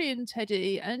Austrian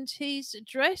teddy and he's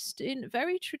dressed in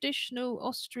very traditional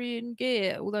Austrian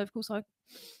gear. Although, of course, I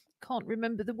can't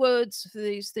remember the words for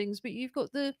these things. But you've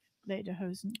got the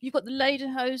Lederhosen.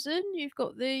 lederhosen, you've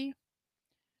got the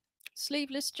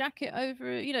sleeveless jacket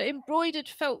over, embroidered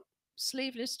felt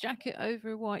sleeveless jacket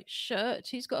over a white shirt.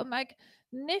 He's got a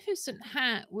magnificent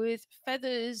hat with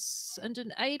feathers and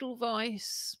an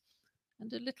edelweiss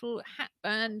and a little hat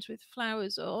band with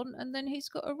flowers on, and then he's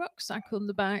got a rucksack on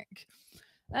the back.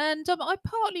 And I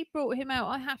partly brought him out,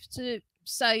 I have to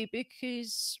say,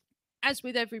 because as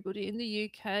with everybody in the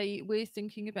UK, we're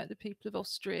thinking about the people of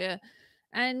Austria,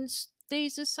 and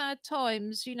these are sad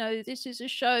times. This is a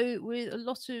show with a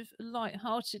lot of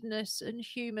lightheartedness and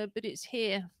humour, but it's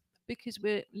here because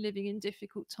we're living in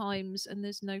difficult times and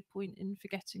there's no point in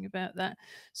forgetting about that.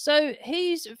 So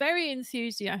he's very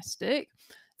enthusiastic.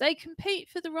 They compete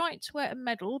for the right to wear a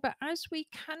medal, but as we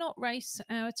cannot race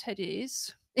our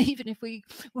teddies, even if we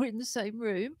were in the same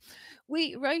room,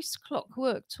 we race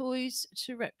clockwork toys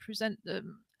to represent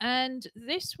them. And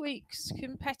this week's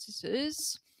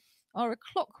competitors are a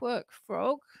clockwork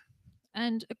frog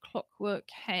and a clockwork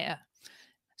hare.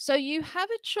 So you have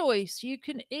a choice. You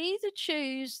can either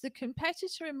choose the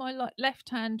competitor in my left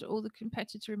hand or the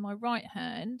competitor in my right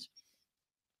hand,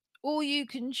 or you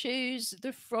can choose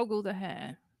the frog or the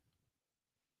hare.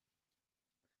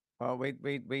 Well, we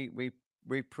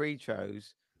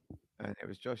pre-chose, and it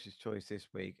was Josh's choice this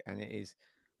week, and it is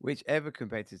whichever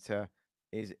competitor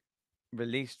is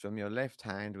released from your left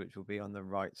hand, which will be on the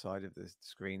right side of the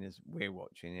screen as we're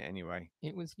watching it anyway.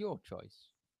 It was your choice.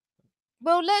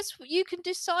 Well, you can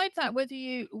decide that whether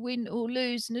you win or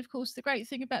lose. And of course, the great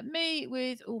thing about me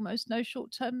with almost no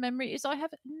short-term memory is I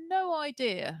have no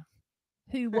idea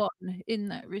who won in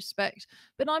that respect.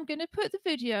 But I'm going to put the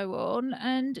video on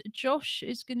and Josh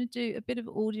is going to do a bit of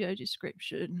audio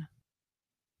description.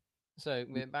 So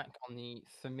we're back on the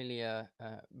familiar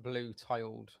blue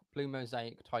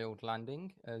mosaic tiled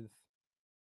landing of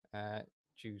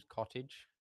Ju's cottage.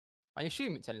 I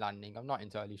assume it's a landing. I'm not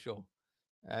entirely sure.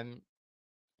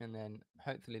 And then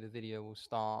hopefully the video will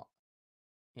start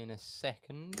in a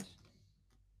second.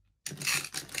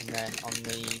 And then on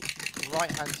the right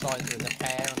hand side there's a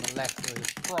hare, on the left there's a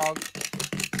frog.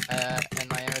 And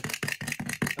they are,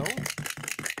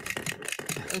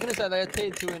 I was going to say they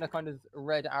appeared to in a kind of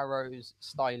red arrows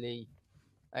styly.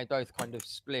 They both kind of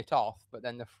split off, but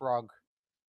then the frog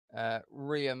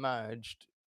re-emerged,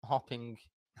 hopping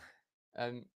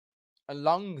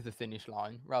along the finish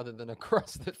line rather than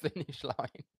across the finish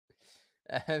line.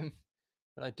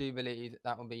 But I do believe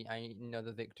that will be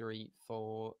another victory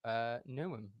for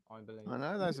Newham, I believe. I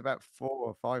know there's about 4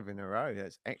 or 5 in a row.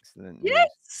 That's excellent news.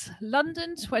 Yes,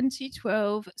 London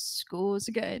 2012 scores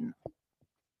again.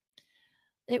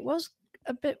 It was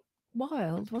a bit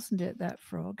wild, wasn't it, that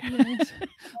frog? Yes.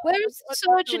 Whereas the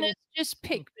Surgeonator just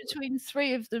pick between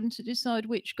 3 of them to decide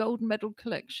which gold medal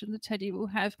collection the teddy will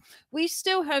have. We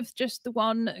still have just the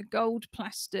one gold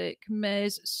plastic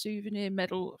mare's souvenir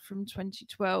medal from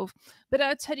 2012, but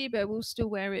our teddy bear will still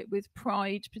wear it with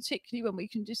pride, particularly when we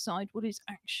can decide what it's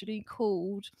actually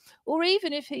called, or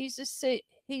even if he's a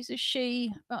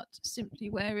she, but simply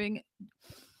wearing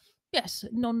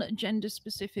non-gender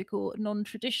specific or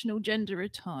non-traditional gender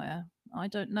attire. I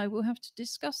don't know. We'll have to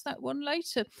discuss that one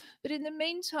later. But in the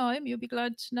meantime, you'll be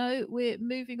glad to know we're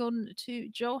moving on to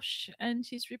Josh and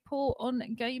his report on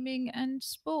gaming and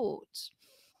sport.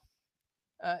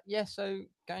 So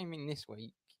gaming this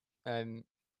week, I've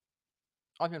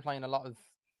been playing a lot of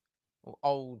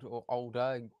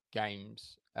older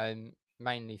games,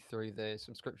 mainly through the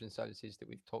subscription services that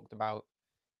we've talked about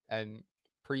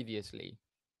previously.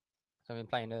 So I've been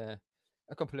playing a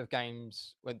couple of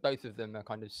games where both of them are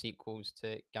kind of sequels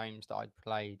to games that I'd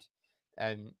played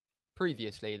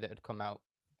previously that had come out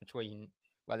between,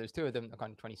 well, there's two of them that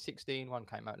kind of 2016, one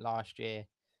came out last year,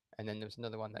 and then there was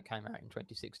another one that came out in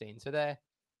 2016. So they're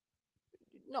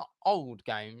not old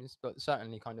games, but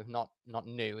certainly kind of not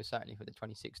new, certainly for the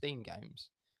 2016 games.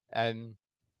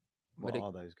 What but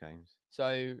are those games?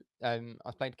 So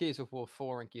I've played Gears of War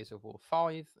 4 and Gears of War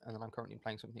 5, and then I'm currently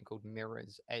playing something called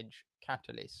Mirror's Edge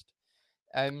Catalyst.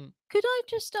 Could I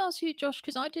just ask you, Josh,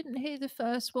 because I didn't hear the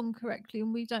first one correctly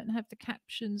and we don't have the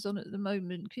captions on at the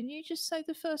moment. Can you just say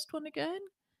the first one again?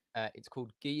 It's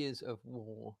called Gears of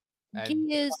War.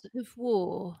 Gears of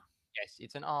War. Yes,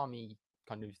 it's an army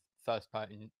kind of first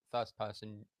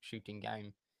person shooting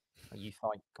game where you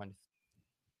fight kind of,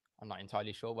 I'm not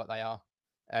entirely sure what they are.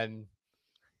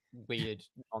 Weird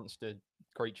monster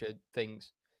creature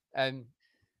things.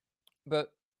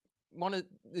 But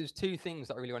there's two things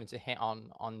that I really wanted to hit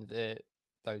on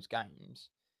those games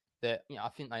that I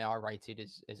think they are rated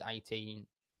as 18,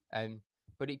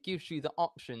 but it gives you the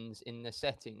options in the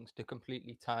settings to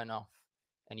completely turn off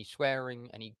any swearing,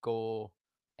 any gore,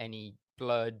 any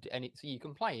blood, so you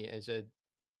can play it as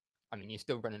I mean, you're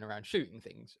still running around shooting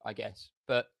things, I guess,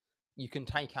 but you can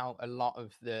take out a lot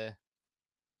of the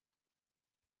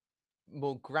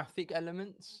more graphic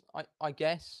elements, I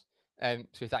guess. So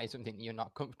if that is something that you're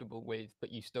not comfortable with,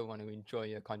 but you still want to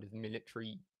enjoy a kind of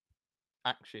military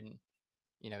action,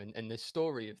 and the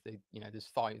story of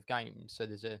there's 5 games, so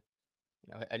there's a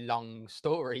long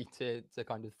story to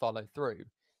kind of follow through.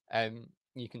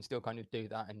 You can still kind of do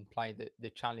that and play the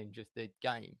challenge of the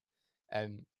game.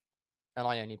 And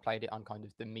I only played it on kind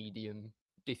of the medium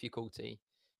difficulty,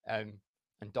 and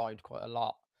died quite a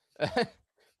lot.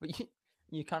 But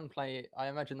you can play it. I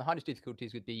imagine the hardest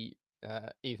difficulties would be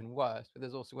even worse. But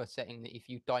there's also a setting that if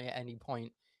you die at any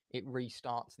point, it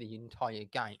restarts the entire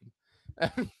game,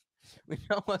 which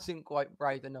I wasn't quite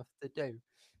brave enough to do,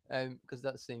 because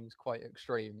that seems quite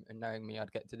extreme. And knowing me,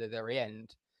 I'd get to the very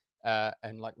end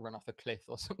and like run off a cliff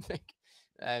or something,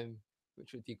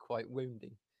 which would be quite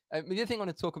wounding. But the other thing I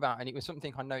want to talk about, and it was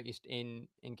something I noticed in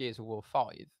Gears of War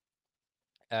 5,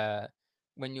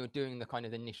 when you're doing the kind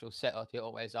of initial setup, it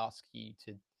always asks you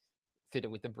to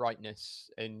fiddle with the brightness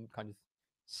and kind of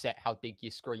set how big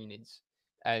your screen is.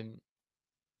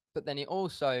 But then it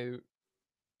also,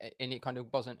 and it kind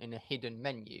of wasn't in a hidden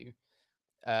menu,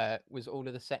 was all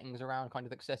of the settings around kind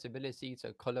of accessibility,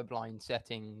 so colorblind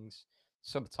settings,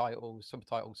 subtitles,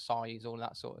 subtitle size, all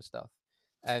that sort of stuff.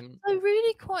 They're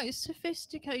really quite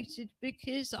sophisticated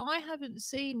because I haven't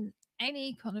seen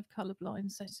any kind of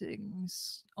colorblind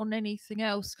settings on anything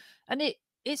else, and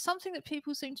it's something that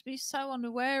people seem to be so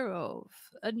unaware of,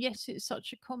 and yet it's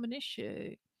such a common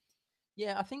issue.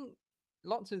 Yeah, I think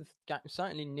lots of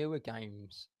certainly newer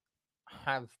games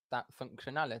have that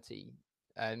functionality.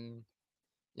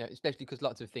 Especially because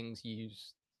lots of things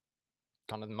use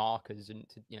kind of markers and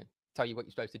to tell you what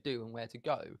you're supposed to do and where to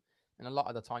go. And a lot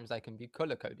of the times they can be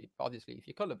color coded. But obviously, if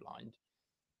you're colorblind,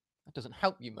 that doesn't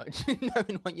help you much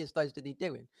knowing what you're supposed to be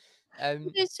doing.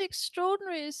 It's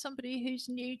extraordinary as somebody who's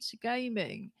new to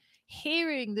gaming,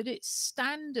 hearing that it's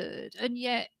standard, and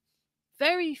yet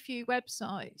very few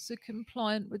websites are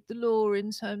compliant with the law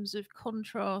in terms of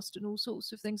contrast and all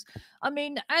sorts of things. I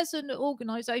mean, as an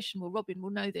organization, well, Robin will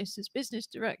know this as business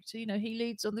director, he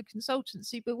leads on the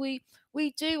consultancy, but we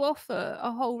do offer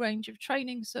a whole range of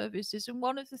training services. And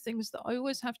one of the things that I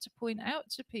always have to point out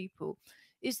to people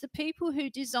is the people who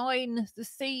design the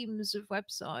themes of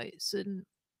websites and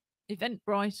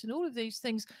Eventbrite and all of these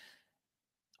things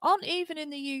aren't even in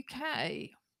the UK.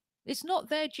 It's not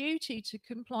their duty to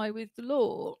comply with the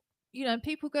law.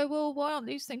 People go, well, why aren't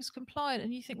these things compliant?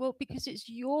 And you think, well, because it's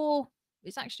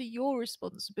actually your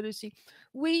responsibility.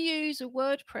 We use a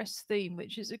WordPress theme,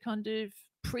 which is a kind of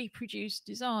pre-produced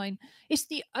design. It's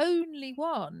the only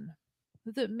one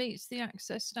that meets the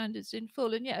access standards in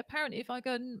full. And yet, apparently, if I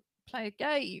go and play a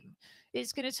game,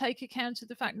 it's going to take account of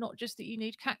the fact not just that you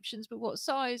need captions, but what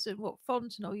size and what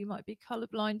font, and you might be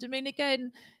colorblind. I mean,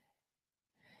 again,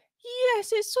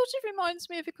 yes, it sort of reminds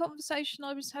me of a conversation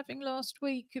I was having last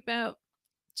week about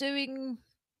doing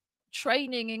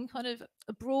training in kind of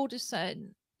a broader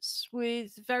sense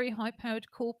with very high powered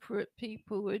corporate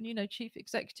people and, chief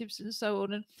executives and so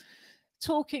on, and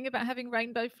talking about having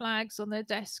rainbow flags on their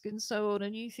desk and so on.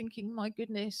 And you thinking, my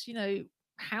goodness,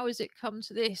 how has it come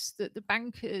to this that the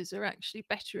bankers are actually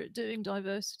better at doing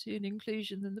diversity and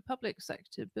inclusion than the public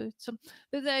sector? But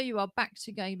there you are, back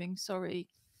to gaming. Sorry.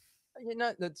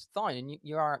 That's fine, and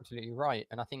you are absolutely right.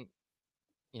 And I think,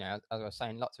 as I was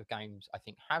saying, lots of games I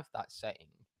think have that setting,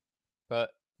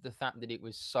 but the fact that it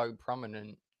was so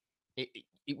prominent,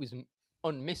 it was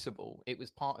unmissable. It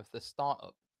was part of the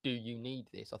startup. Do you need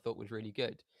this? I thought was really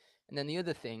good. And then the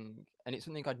other thing, and it's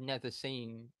something I'd never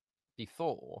seen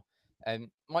before,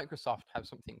 Microsoft have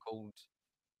something called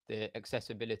the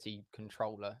accessibility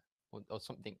controller, or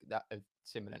something that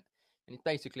similar. And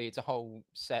it's a whole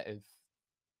set of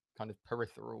kind of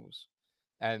peripherals,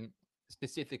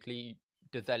 specifically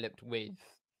developed with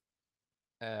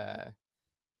uh,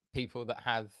 people that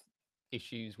have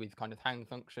issues with kind of hand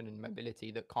function and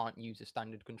mobility that can't use a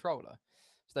standard controller.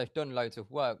 So they've done loads of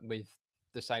work with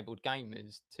disabled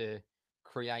gamers to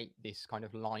create this kind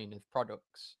of line of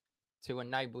products to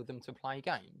enable them to play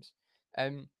games.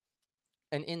 Um,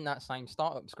 and in that same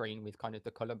startup screen with kind of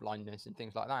the color blindness and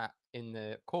things like that in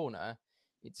the corner,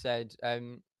 it said,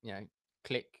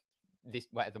 click this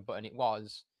whatever button it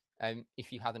was,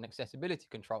 if you had an accessibility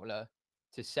controller,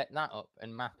 to set that up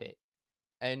and map it.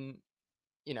 And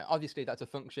obviously that's a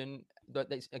function, but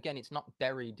it's not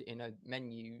buried in a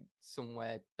menu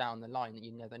somewhere down the line that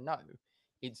you never know.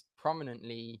 It's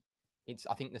prominently, it's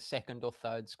I think the second or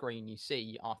third screen you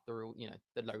see after all,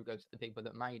 the logos of the people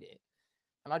that made it.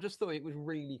 And I just thought it was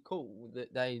really cool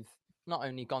that they've not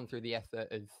only gone through the effort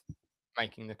of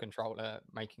making the controller,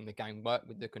 making the game work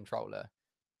with the controller,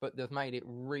 but they've made it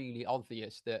really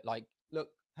obvious that, like, look,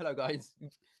 hello guys,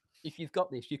 if you've got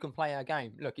this, you can play our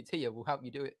game. Look, it's here. We'll help you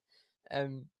do it.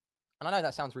 And I know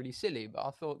that sounds really silly, but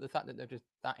I thought the fact that they're just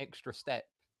that extra step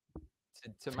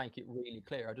to make it really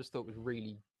clear, I just thought was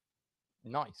really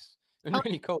nice and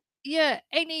really cool. Yeah,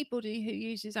 anybody who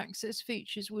uses access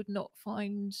features would not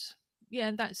find,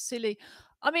 that's silly.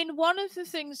 I mean, one of the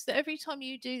things that every time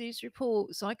you do these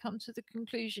reports, I come to the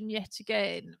conclusion yet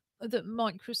again that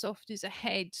Microsoft is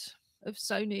ahead of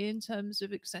Sony in terms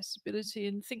of accessibility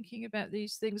and thinking about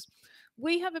these things.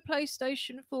 We have a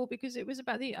PlayStation 4 because it was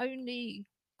about the only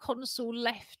console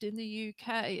left in the UK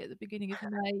at the beginning of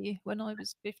May when I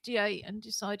was 58 and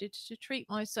decided to treat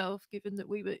myself, given that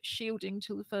we were shielding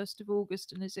till the 1st of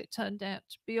August and as it turned out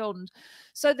beyond.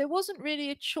 So there wasn't really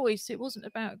a choice. It wasn't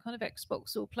about kind of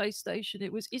Xbox or PlayStation.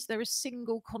 It was, is there a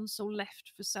single console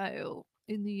left for sale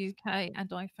in the UK?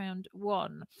 And I found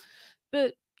one.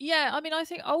 But yeah, I mean, I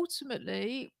think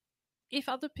ultimately, if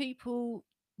other people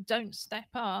don't step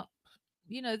up,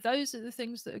 those are the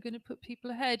things that are going to put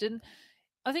people ahead. And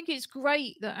I think it's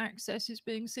great that access is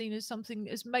being seen as something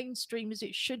as mainstream as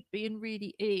it should be and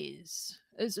really is,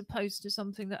 as opposed to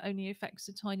something that only affects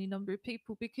a tiny number of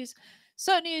people. Because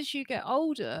certainly as you get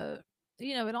older,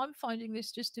 and I'm finding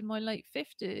this just in my late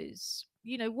 50s,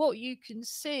 what you can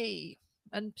see,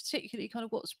 and particularly kind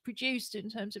of what's produced in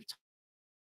terms of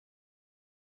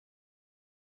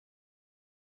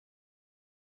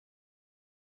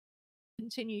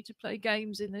continue to play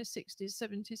games in their 60s,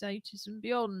 70s, 80s, and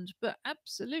beyond, but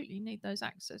absolutely need those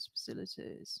access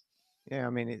facilities. Yeah,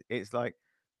 I mean, it's like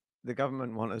the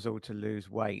government want us all to lose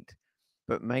weight,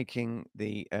 but making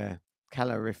the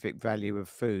calorific value of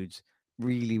foods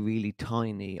really, really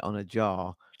tiny on a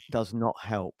jar does not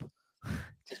help.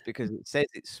 Just because it says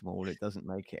it's small, it doesn't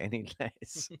make it any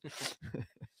less.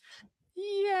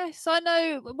 Yes, I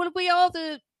know. Well, we are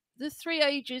the three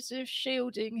ages of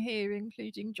shielding here,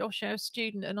 including Josh, our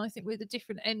student, and I think we're the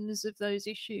different ends of those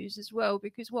issues as well.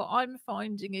 Because what I'm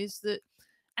finding is that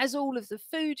as all of the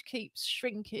food keeps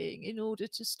shrinking in order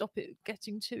to stop it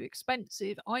getting too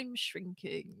expensive, I'm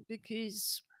shrinking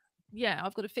because,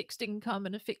 I've got a fixed income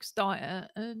and a fixed diet,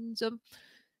 and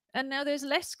now there's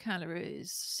less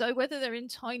calories. So whether they're in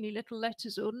tiny little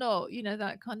letters or not,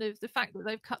 that kind of the fact that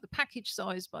they've cut the package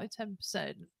size by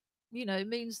 10%,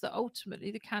 means that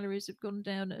ultimately the calories have gone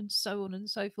down and so on and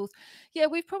so forth. Yeah,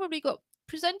 we've probably got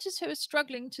presenters who are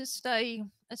struggling to stay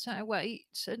at our weight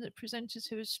and presenters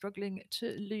who are struggling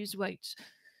to lose weight.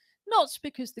 Not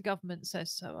because the government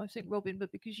says so, I think, Robin,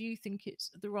 but because you think it's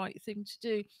the right thing to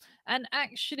do. And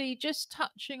actually, just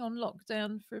touching on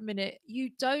lockdown for a minute, you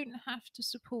don't have to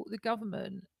support the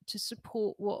government to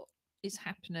support what is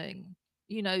happening.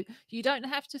 You don't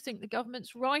have to think the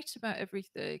government's right about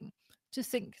everything to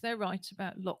think they're right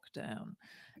about lockdown.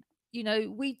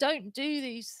 We don't do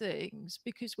these things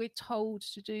because we're told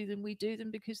to do them. We do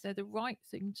them because they're the right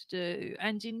thing to do.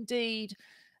 And indeed,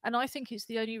 and I think it's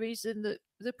the only reason that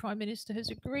the Prime Minister has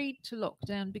agreed to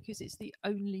lockdown, because it's the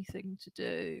only thing to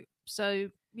do. So,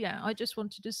 yeah, I just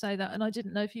wanted to say that. And I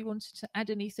didn't know if you wanted to add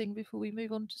anything before we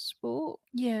move on to sport.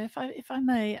 Yeah, if I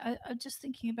may, I'm just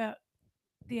thinking about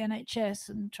the NHS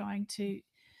and trying to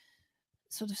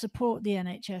sort of support the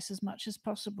NHS as much as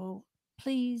possible.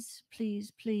 Please,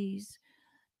 please, please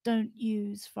don't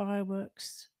use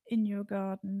fireworks in your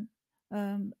garden.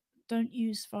 don't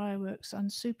use fireworks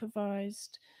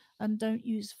unsupervised, and don't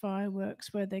use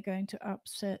fireworks where they're going to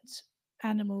upset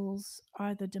animals,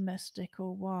 either domestic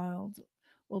or wild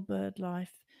or bird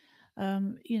life.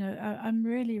 I'm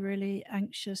really, really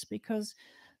anxious because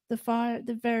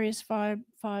the various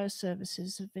fire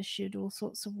services have issued all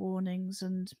sorts of warnings,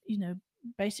 and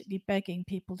basically begging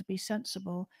people to be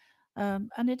sensible.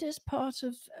 And it is part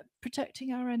of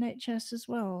protecting our NHS as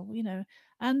well,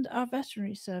 and our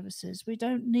veterinary services. We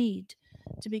don't need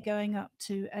to be going up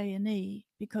to A&E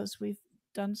because we've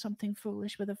done something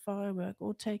foolish with a firework,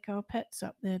 or take our pets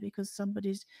up there because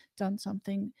somebody's done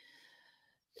something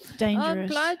dangerous. I'm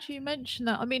glad you mentioned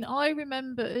that. I mean, I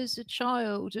remember as a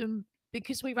child,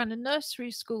 because we ran a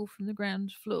nursery school from the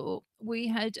ground floor, we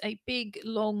had a big,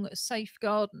 long, safe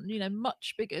garden,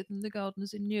 much bigger than the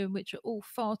gardens in Newham, which are all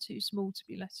far too small to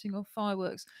be letting off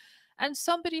fireworks. And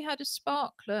somebody had a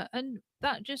sparkler, and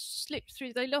that just slipped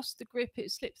through. They lost the grip,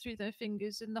 it slipped through their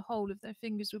fingers, and the whole of their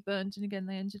fingers were burned. And again,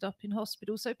 they ended up in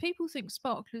hospital. So people think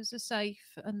sparklers are safe,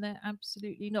 and they're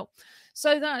absolutely not.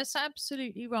 So that's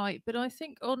absolutely right. But I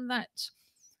think on that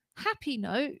happy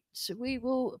note, we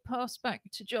will pass back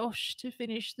to Josh to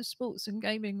finish the sports and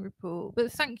gaming report.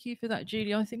 But thank you for that,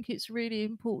 Julie. I think it's really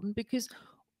important because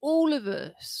all of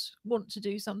us want to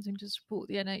do something to support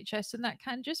the NHS, and that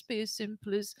can just be as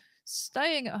simple as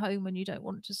staying at home when you don't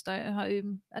want to stay at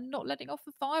home, and not letting off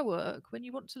a firework when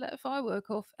you want to let a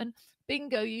firework off. And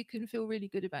bingo, you can feel really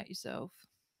good about yourself.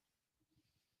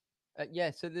 Yeah,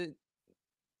 so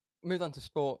move on to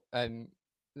sport. The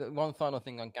one final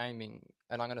thing on gaming,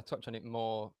 and I'm going to touch on it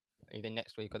more either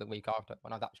next week or the week after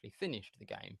when I've actually finished the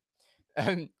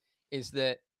game, is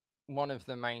that one of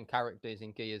the main characters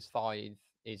in Gears 5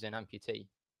 is an amputee,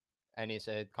 and is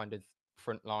a kind of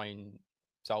frontline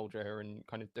soldier and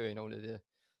kind of doing all of the,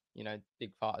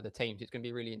 big part of the teams. It's going to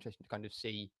be really interesting to kind of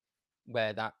see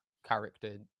where that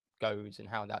character goes and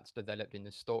how that's developed in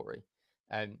the story.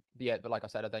 But like I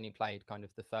said, I'd only played kind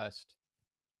of the first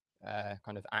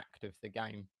kind of act of the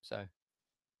game. So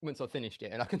once I've finished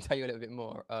it and I can tell you a little bit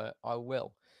more, I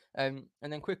will. And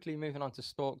then quickly moving on to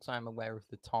sport, because I am aware of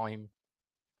the time.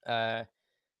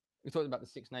 We talked about the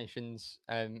Six Nations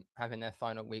having their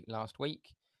final week last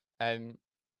week.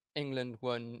 England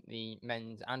won the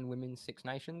men's and women's Six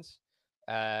Nations.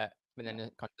 But then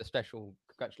kind of the special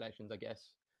congratulations, I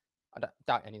guess. I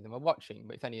doubt any of them are watching,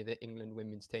 but if any of the England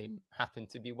women's team happen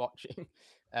to be watching,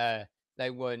 they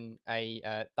won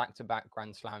a back-to-back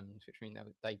Grand Slams, which means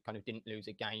they kind of didn't lose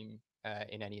a game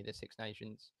in any of the Six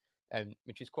Nations,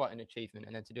 which is quite an achievement.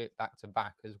 And then to do it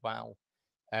back-to-back as well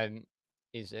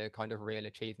is a kind of real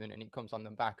achievement. And it comes on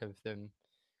the back of them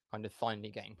kind of finally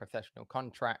getting professional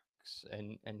contracts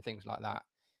and things like that.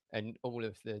 And all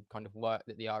of the kind of work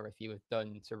that the RFU have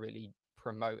done to really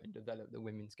promote and develop the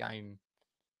women's game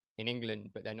in England,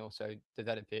 but then also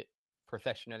develop it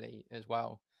professionally as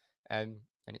well. And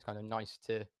it's kind of nice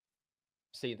to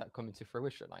see that coming to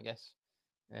fruition, I guess,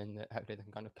 and hopefully they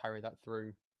can kind of carry that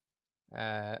through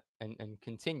and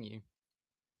continue.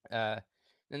 And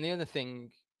the other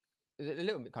thing is a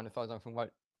little bit kind of follows on from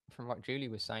what Julie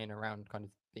was saying around kind of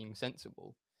being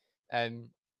sensible.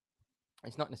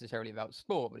 It's not necessarily about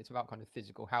sport, but it's about kind of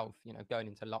physical health. Going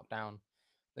into lockdown,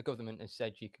 the government has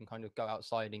said you can kind of go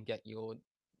outside and get your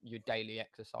daily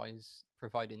exercise,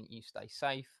 providing you stay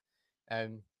safe.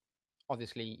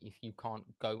 Obviously, if you can't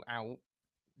go out,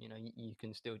 you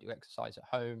can still do exercise at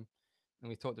home. And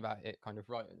we talked about it kind of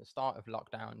right at the start of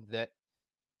lockdown, that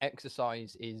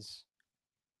exercise is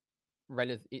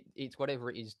relative. It's whatever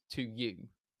it is to you.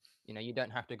 You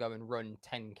don't have to go and run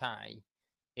 10K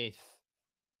if,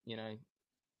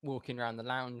 walking around the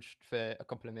lounge for a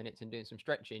couple of minutes and doing some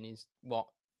stretching is what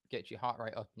gets your heart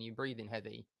rate up and you're breathing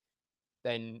heavy,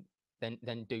 then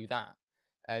do that.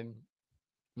 And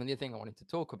the other thing I wanted to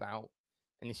talk about,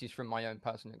 and this is from my own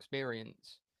personal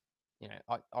experience,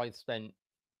 I've spent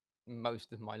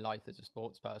most of my life as a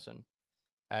sports person,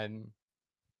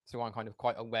 so I'm kind of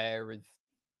quite aware of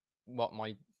what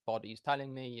my body's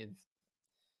telling me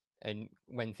and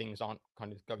when things aren't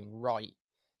kind of going right.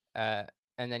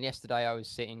 And then yesterday I was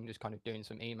sitting just kind of doing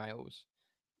some emails,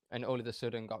 and all of a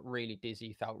sudden got really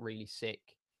dizzy, felt really sick,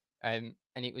 and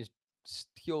it was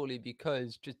purely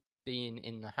because just being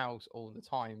in the house all the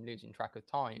time, losing track of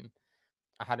time,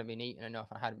 I hadn't been eating enough,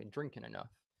 I hadn't been drinking enough.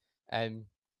 And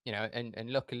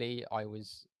luckily I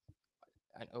was,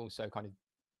 and also kind of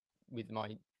with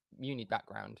my uni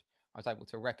background, I was able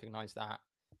to recognize that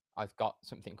I've got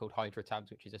something called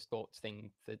HydroTabs, which is a sports thing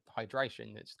for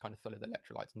hydration that's kind of full of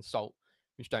electrolytes and salt,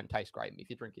 which don't taste great, but if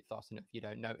you drink it fast enough, you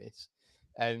don't notice.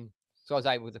 So I was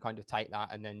able to kind of take that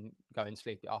and then go and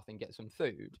sleep it off and get some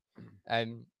food.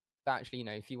 but actually,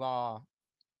 if you are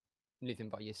living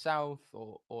by yourself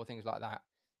or things like that,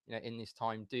 in this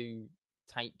time, do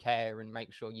take care and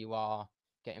make sure you are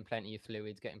getting plenty of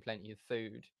fluids, getting plenty of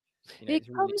food. It It's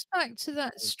really comes back to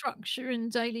that important. structure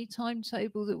and daily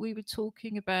timetable that we were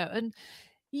talking about. And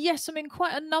yes, I mean,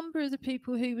 quite a number of the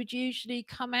people who would usually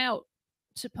come out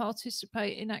to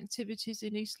participate in activities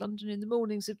in East London in the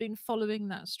mornings have been following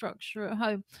that structure at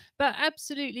home. But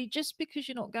absolutely, just because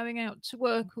you're not going out to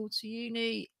work or to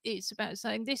uni, it's about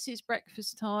saying this is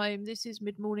breakfast time, this is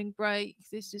mid morning break,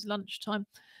 this is lunchtime,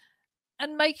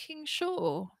 and making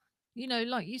sure,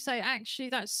 like you say, actually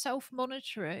that's self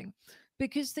monitoring.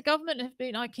 Because the government have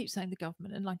been, I keep saying the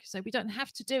government, and like I say, we don't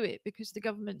have to do it because the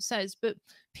government says, but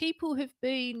people have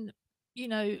been,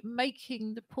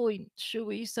 making the point, shall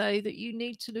we say, that you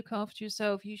need to look after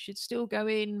yourself. You should still go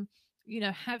in,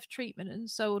 have treatment and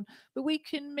so on. But we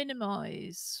can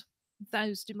minimize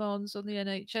those demands on the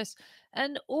NHS.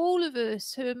 And all of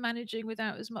us who are managing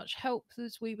without as much help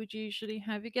as we would usually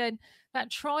have, again, that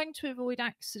trying to avoid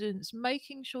accidents,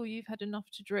 making sure you've had enough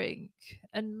to drink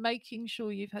and making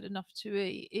sure you've had enough to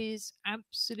eat is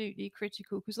absolutely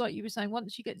critical. Because, like you were saying,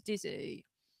 once you get dizzy,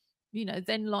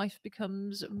 then life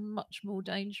becomes much more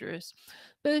dangerous.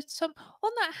 But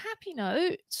on that happy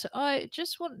note, I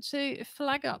just want to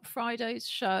flag up Friday's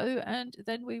show and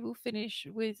then we will finish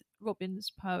with Robin's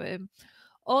poem.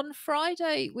 On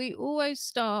Friday, we always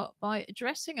start by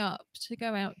dressing up to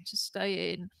go out to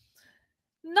stay in.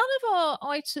 None of our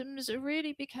items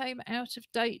really became out of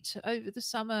date over the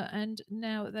summer and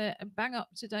now they're bang up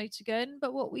to date again.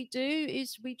 But what we do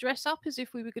is we dress up as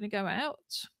if we were going to go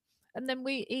out and then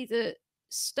we either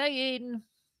stay in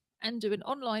and do an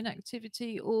online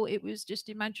activity or it was just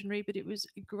imaginary, but it was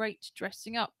great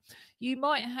dressing up. You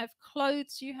might have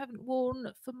clothes you haven't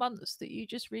worn for months that you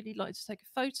just really like to take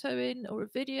a photo in or a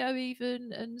video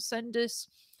even and send us.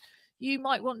 You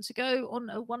might want to go on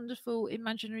a wonderful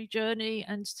imaginary journey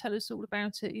and tell us all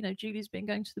about it. Julie's been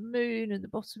going to the moon and the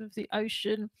bottom of the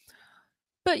ocean.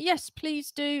 But yes,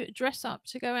 please do dress up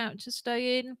to go out to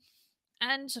stay in.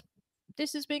 And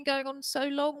this has been going on so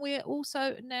long, we're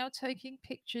also now taking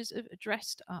pictures of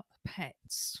dressed up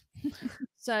pets.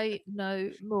 Say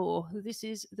no more. This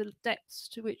is the depths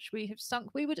to which we have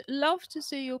sunk. We would love to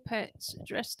see your pets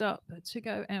dressed up to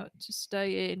go out to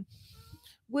stay in.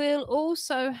 We'll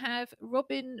also have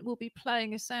Robin will be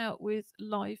playing us out with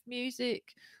live music.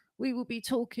 We will be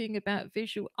talking about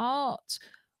visual art.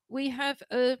 We have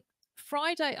a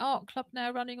Friday art club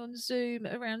now running on Zoom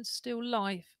around still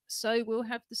life. So we'll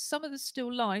have some of the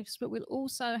still lifes, but we'll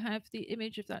also have the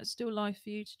image of that still life for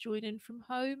you to join in from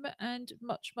home and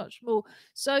much, much more.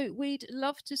 So we'd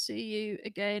love to see you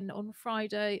again on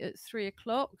Friday at 3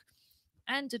 o'clock.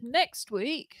 And next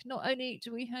week, not only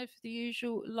do we have the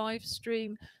usual live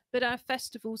stream, but our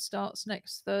festival starts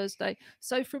next Thursday.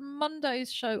 So from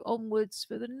Monday's show onwards,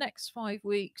 for the next 5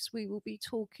 weeks, we will be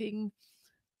talking,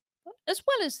 as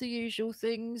well as the usual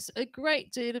things, a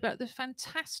great deal about the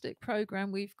fantastic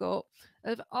programme we've got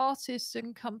of artists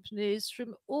and companies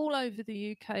from all over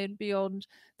the UK and beyond.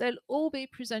 They'll all be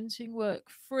presenting work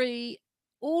free.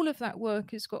 All of that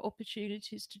work has got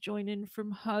opportunities to join in from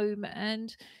home,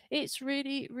 and it's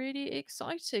really, really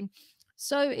exciting.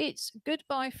 So it's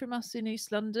goodbye from us in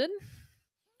East London,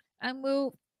 and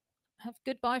we'll have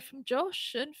goodbye from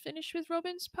Josh and finish with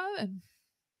Robin's poem.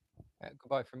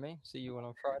 Goodbye from me. See you all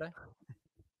on Friday.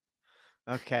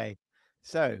 Okay,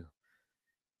 so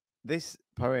this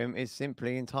poem is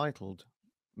simply entitled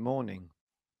Morning.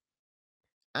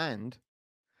 And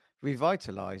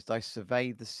revitalized, I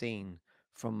survey the scene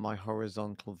from my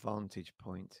horizontal vantage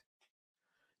point.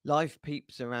 Life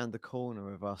peeps around the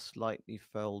corner of our slightly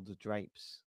furled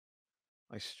drapes.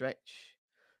 I stretch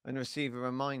and receive a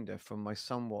reminder from my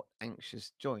somewhat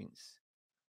anxious joints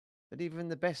that even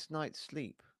the best night's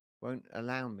sleep won't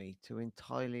allow me to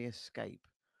entirely escape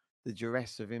the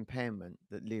duress of impairment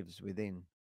that lives within.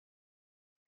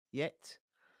 Yet,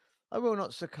 I will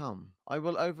not succumb. I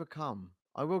will overcome.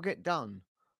 I will get done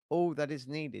all that is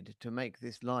needed to make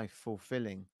this life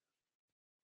fulfilling.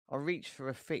 I'll reach for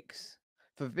a fix,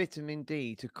 for vitamin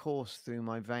D to course through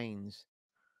my veins,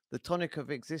 the tonic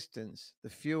of existence, the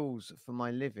fuels for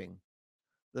my living,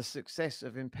 the success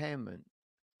of impairment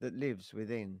that lives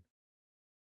within.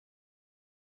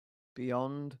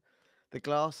 Beyond the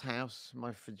glass house,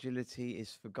 my fragility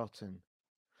is forgotten.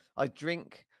 I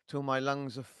drink till my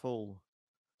lungs are full,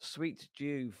 sweet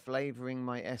dew flavouring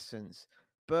my essence,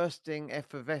 bursting,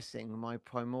 effervescing my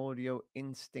primordial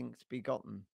instinct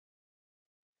begotten.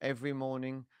 Every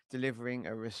morning delivering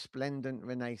a resplendent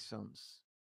renaissance.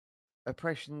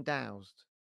 Oppression doused,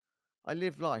 I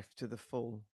live life to the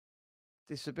full,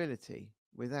 disability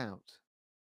without.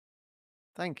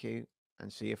 Thank you,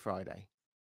 and see you Friday.